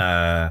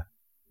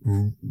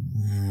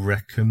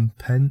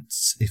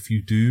recompense if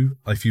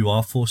you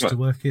are forced to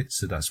work it.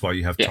 So that's why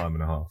you have time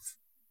and a half.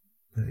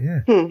 But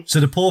yeah. So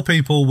the poor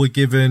people were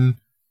given,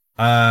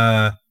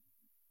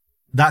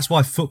 that's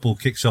why football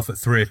kicks off at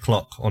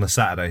 3:00 on a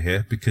Saturday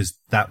here, because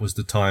that was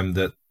the time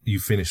that you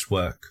finished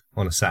work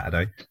on a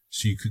Saturday.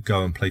 So you could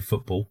go and play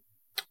football.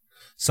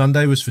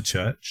 Sunday was for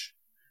church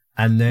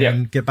and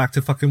then get back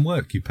to fucking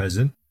work, you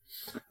peasant.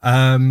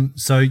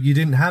 So you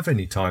didn't have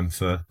any time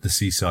for the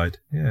seaside.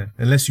 Yeah.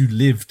 Unless you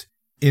lived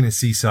in a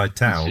seaside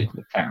town.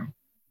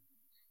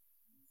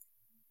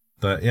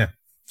 But yeah,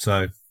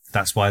 so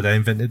that's why they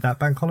invented that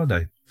bank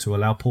holiday, to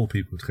allow poor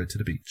people to go to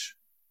the beach.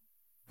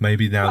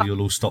 Maybe now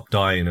you'll all stop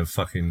dying of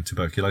fucking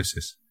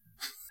tuberculosis.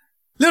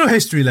 Little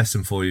history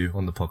lesson for you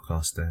on the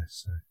podcast there.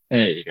 So.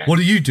 There you go. What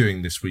are you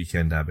doing this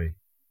weekend, Abby?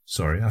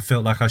 Sorry, I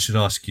felt like I should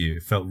ask you.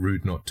 It felt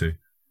rude not to.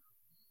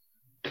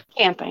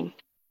 Camping.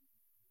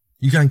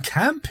 You going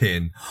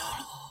camping?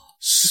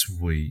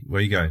 Sweet. Where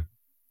are you going?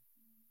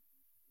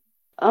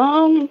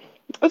 I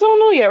don't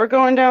know yet. We're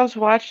going down to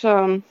watch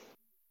a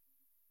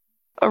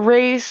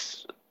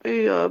race.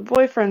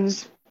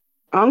 Boyfriend's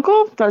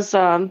uncle does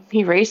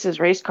he races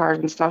race cars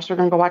and stuff. So we're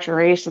gonna go watch a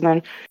race and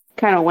then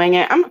kind of wing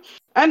it. I'm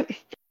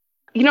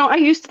I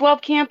used to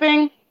love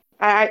camping.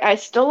 I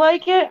still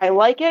like it. I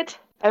like it.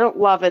 I don't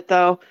love it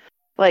though.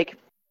 Like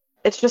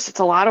it's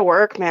a lot of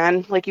work,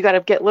 man. Like you got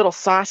to get little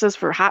sauces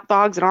for hot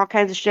dogs and all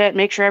kinds of shit.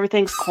 Make sure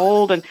everything's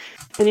cold and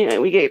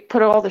we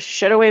put all the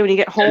shit away when you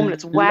get home and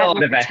it's wet.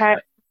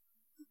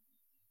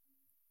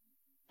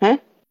 Huh?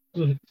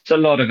 It's a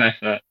lot of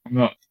effort. I'm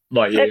not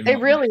like you. It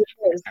really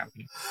is.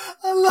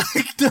 I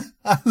like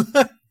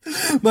that.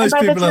 Most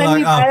by the people are time like,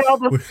 you buy all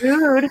the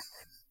food,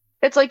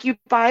 it's like you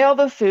buy all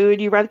the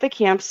food, you rent the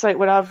campsite,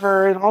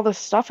 whatever, and all this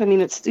stuff. I mean,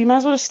 you might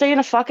as well just stay in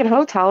a fucking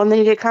hotel and then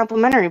you get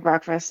complimentary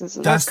breakfast.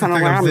 That's the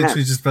thing I was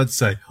literally just about to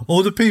say.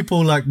 All the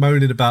people like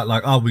moaning about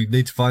like, oh, we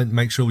need to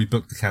make sure we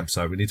book the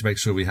campsite. We need to make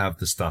sure we have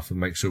the stuff and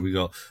make sure we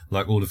got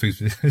like all the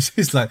things.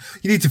 It's like,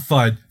 you need to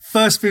find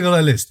first thing on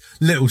our list,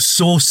 little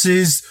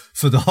sauces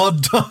for the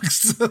hot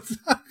dogs.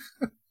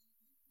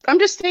 I'm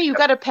just saying, you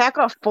got to pack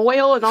off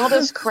foil and all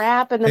this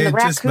crap, and then the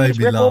raccoons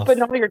rip open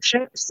all your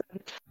chips.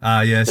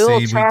 Yeah, see,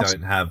 we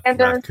don't have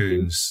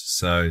raccoons,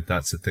 so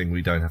that's a thing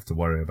we don't have to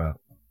worry about.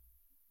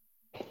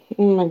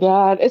 Oh my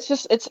god, it's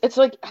just it's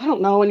like, I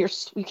don't know, when you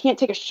can't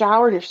take a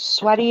shower and you're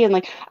sweaty, and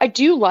like I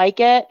do like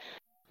it,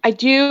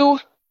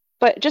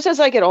 but just as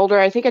I get older,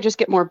 I think I just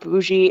get more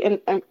bougie, and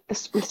I'm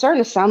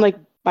starting to sound like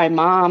my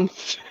mom.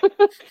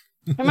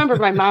 I remember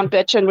my mom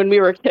bitching when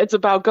we were kids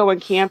about going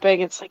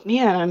camping. It's like,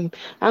 man,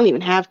 I don't even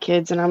have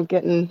kids, and I'm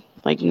getting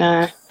like,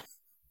 nah.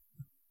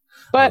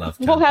 But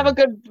we'll have a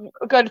good,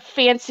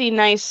 fancy,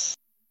 nice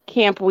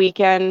camp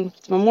weekend.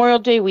 It's Memorial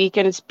Day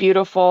weekend. It's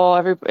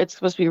beautiful. It's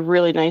supposed to be a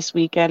really nice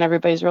weekend.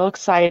 Everybody's real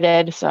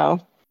excited.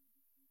 So,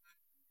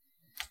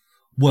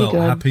 well,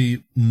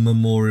 happy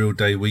Memorial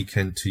Day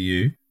weekend to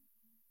you.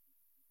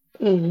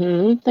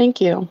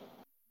 Thank you.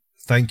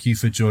 Thank you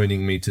for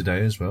joining me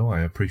today as well. I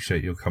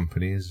appreciate your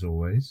company as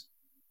always.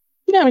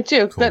 Yeah, me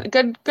too. Cool.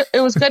 Good.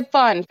 It was good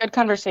fun. Good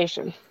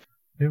conversation.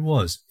 It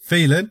was.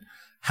 Phelan,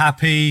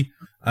 happy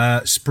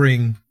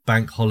spring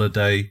bank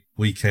holiday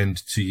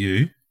weekend to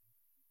you.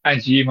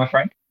 And to you, my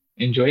friend.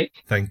 Enjoy it.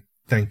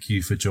 Thank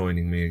you for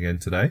joining me again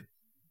today.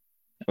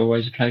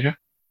 Always a pleasure.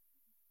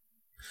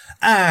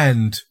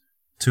 And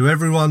to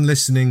everyone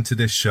listening to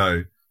this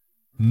show,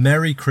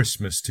 Merry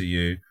Christmas to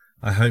you.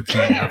 I hope you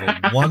have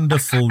a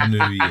wonderful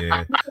new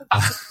year.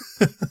 I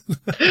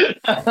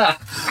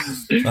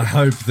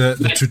hope that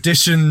the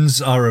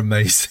traditions are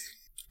amazing.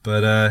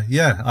 But I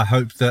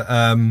hope that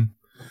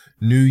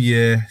New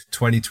Year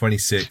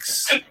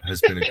 2026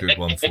 has been a good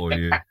one for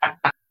you.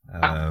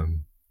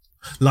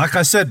 Like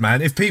I said,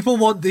 man, if people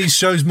want these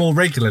shows more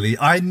regularly,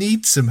 I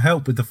need some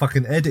help with the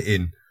fucking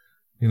editing.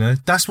 You know,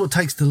 that's what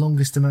takes the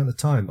longest amount of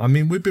time. I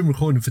mean, we've been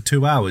recording for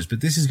 2 hours, but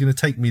this is going to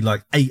take me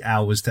like 8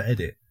 hours to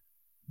edit.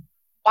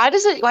 Why do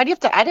you have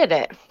to edit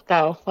it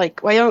though?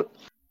 Like, what do you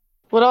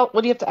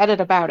have to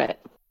edit about it?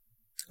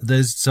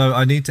 So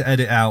I need to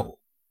edit out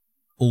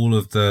all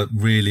of the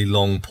really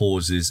long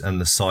pauses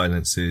and the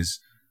silences.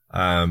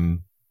 A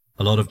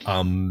lot of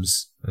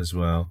ums as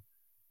well.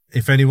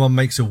 If anyone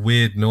makes a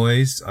weird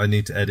noise, I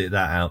need to edit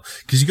that out.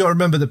 Because you got to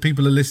remember that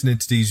people are listening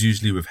to these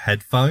usually with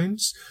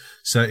headphones.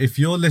 So if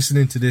you're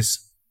listening to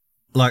this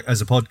like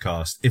as a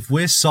podcast, if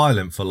we're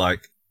silent for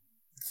like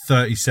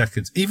 30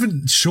 seconds,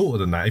 even shorter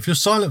than that, if you're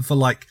silent for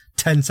like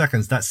 10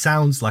 seconds, that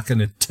sounds like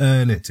an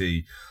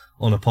eternity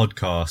on a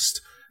podcast.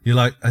 You're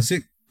like, has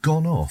it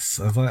gone off?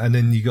 And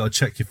then you got to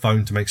check your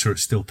phone to make sure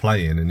it's still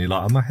playing. And you're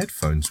like, are my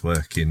headphones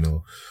working?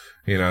 Or,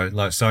 you know,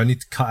 like, so I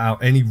need to cut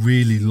out any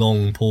really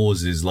long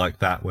pauses like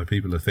that where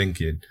people are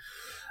thinking.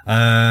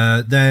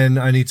 Then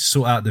I need to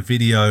sort out the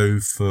video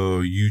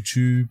for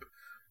YouTube.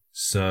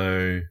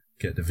 So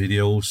get the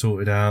video all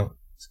sorted out.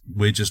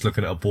 We're just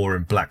looking at a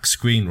boring black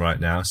screen right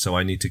now, so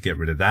I need to get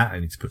rid of that. I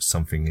need to put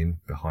something in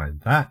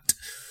behind that.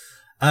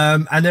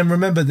 And then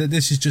remember that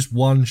this is just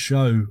one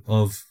show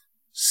of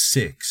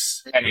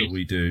 6 that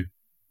we do.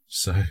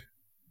 So.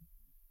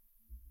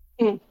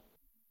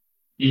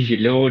 Easy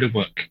load of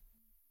work.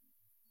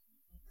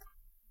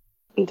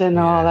 Didn't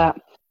know all that.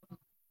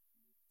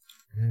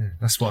 Yeah,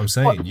 that's what I'm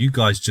saying. You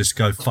guys just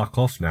go fuck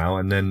off now,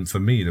 and then for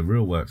me, the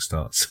real work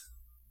starts.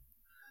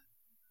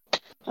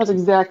 That's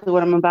exactly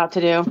what I'm about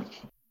to do.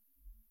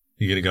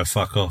 You're going to go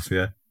fuck off,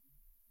 yeah?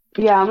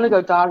 Yeah, I'm going to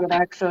go dogging,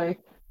 actually.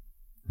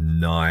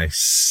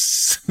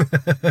 Nice.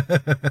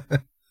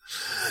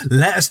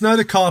 Let us know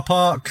the car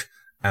park,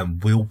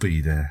 and we'll be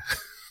there.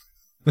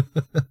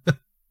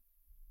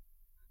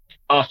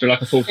 After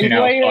like a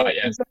 14-hour flight,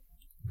 yeah.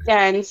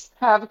 Weekends.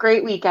 Have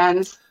great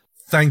weekends.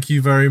 Thank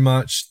you very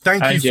much.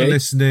 Thank you for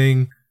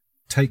listening.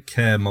 Take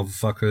care,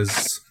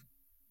 motherfuckers.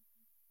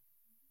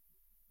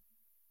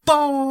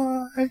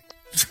 Bye.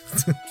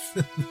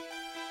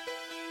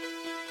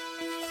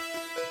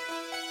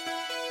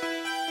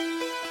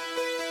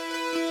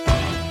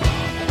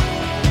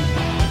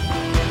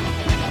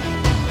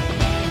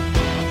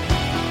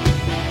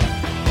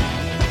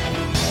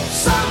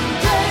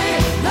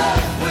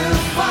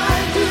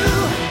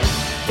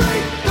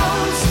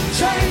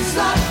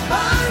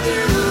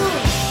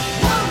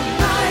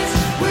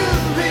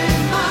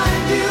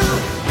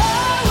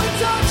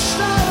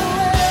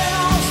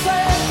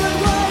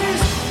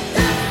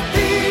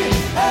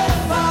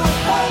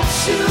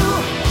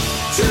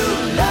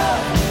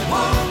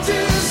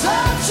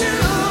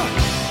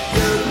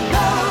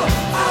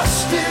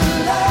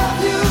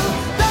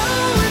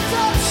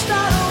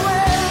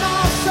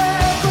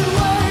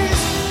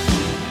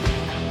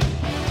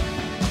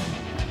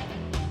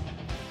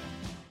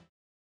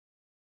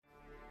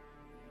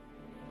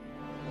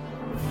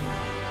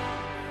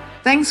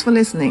 Thanks for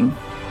listening.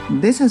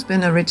 This has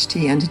been a Rich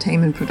Tea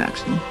Entertainment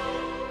production.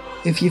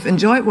 If you've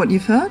enjoyed what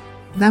you've heard,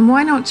 then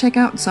why not check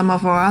out some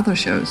of our other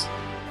shows?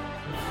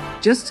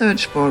 Just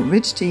search for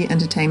Rich Tea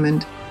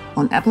Entertainment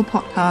on Apple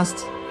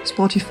Podcasts,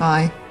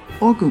 Spotify,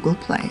 or Google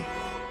Play.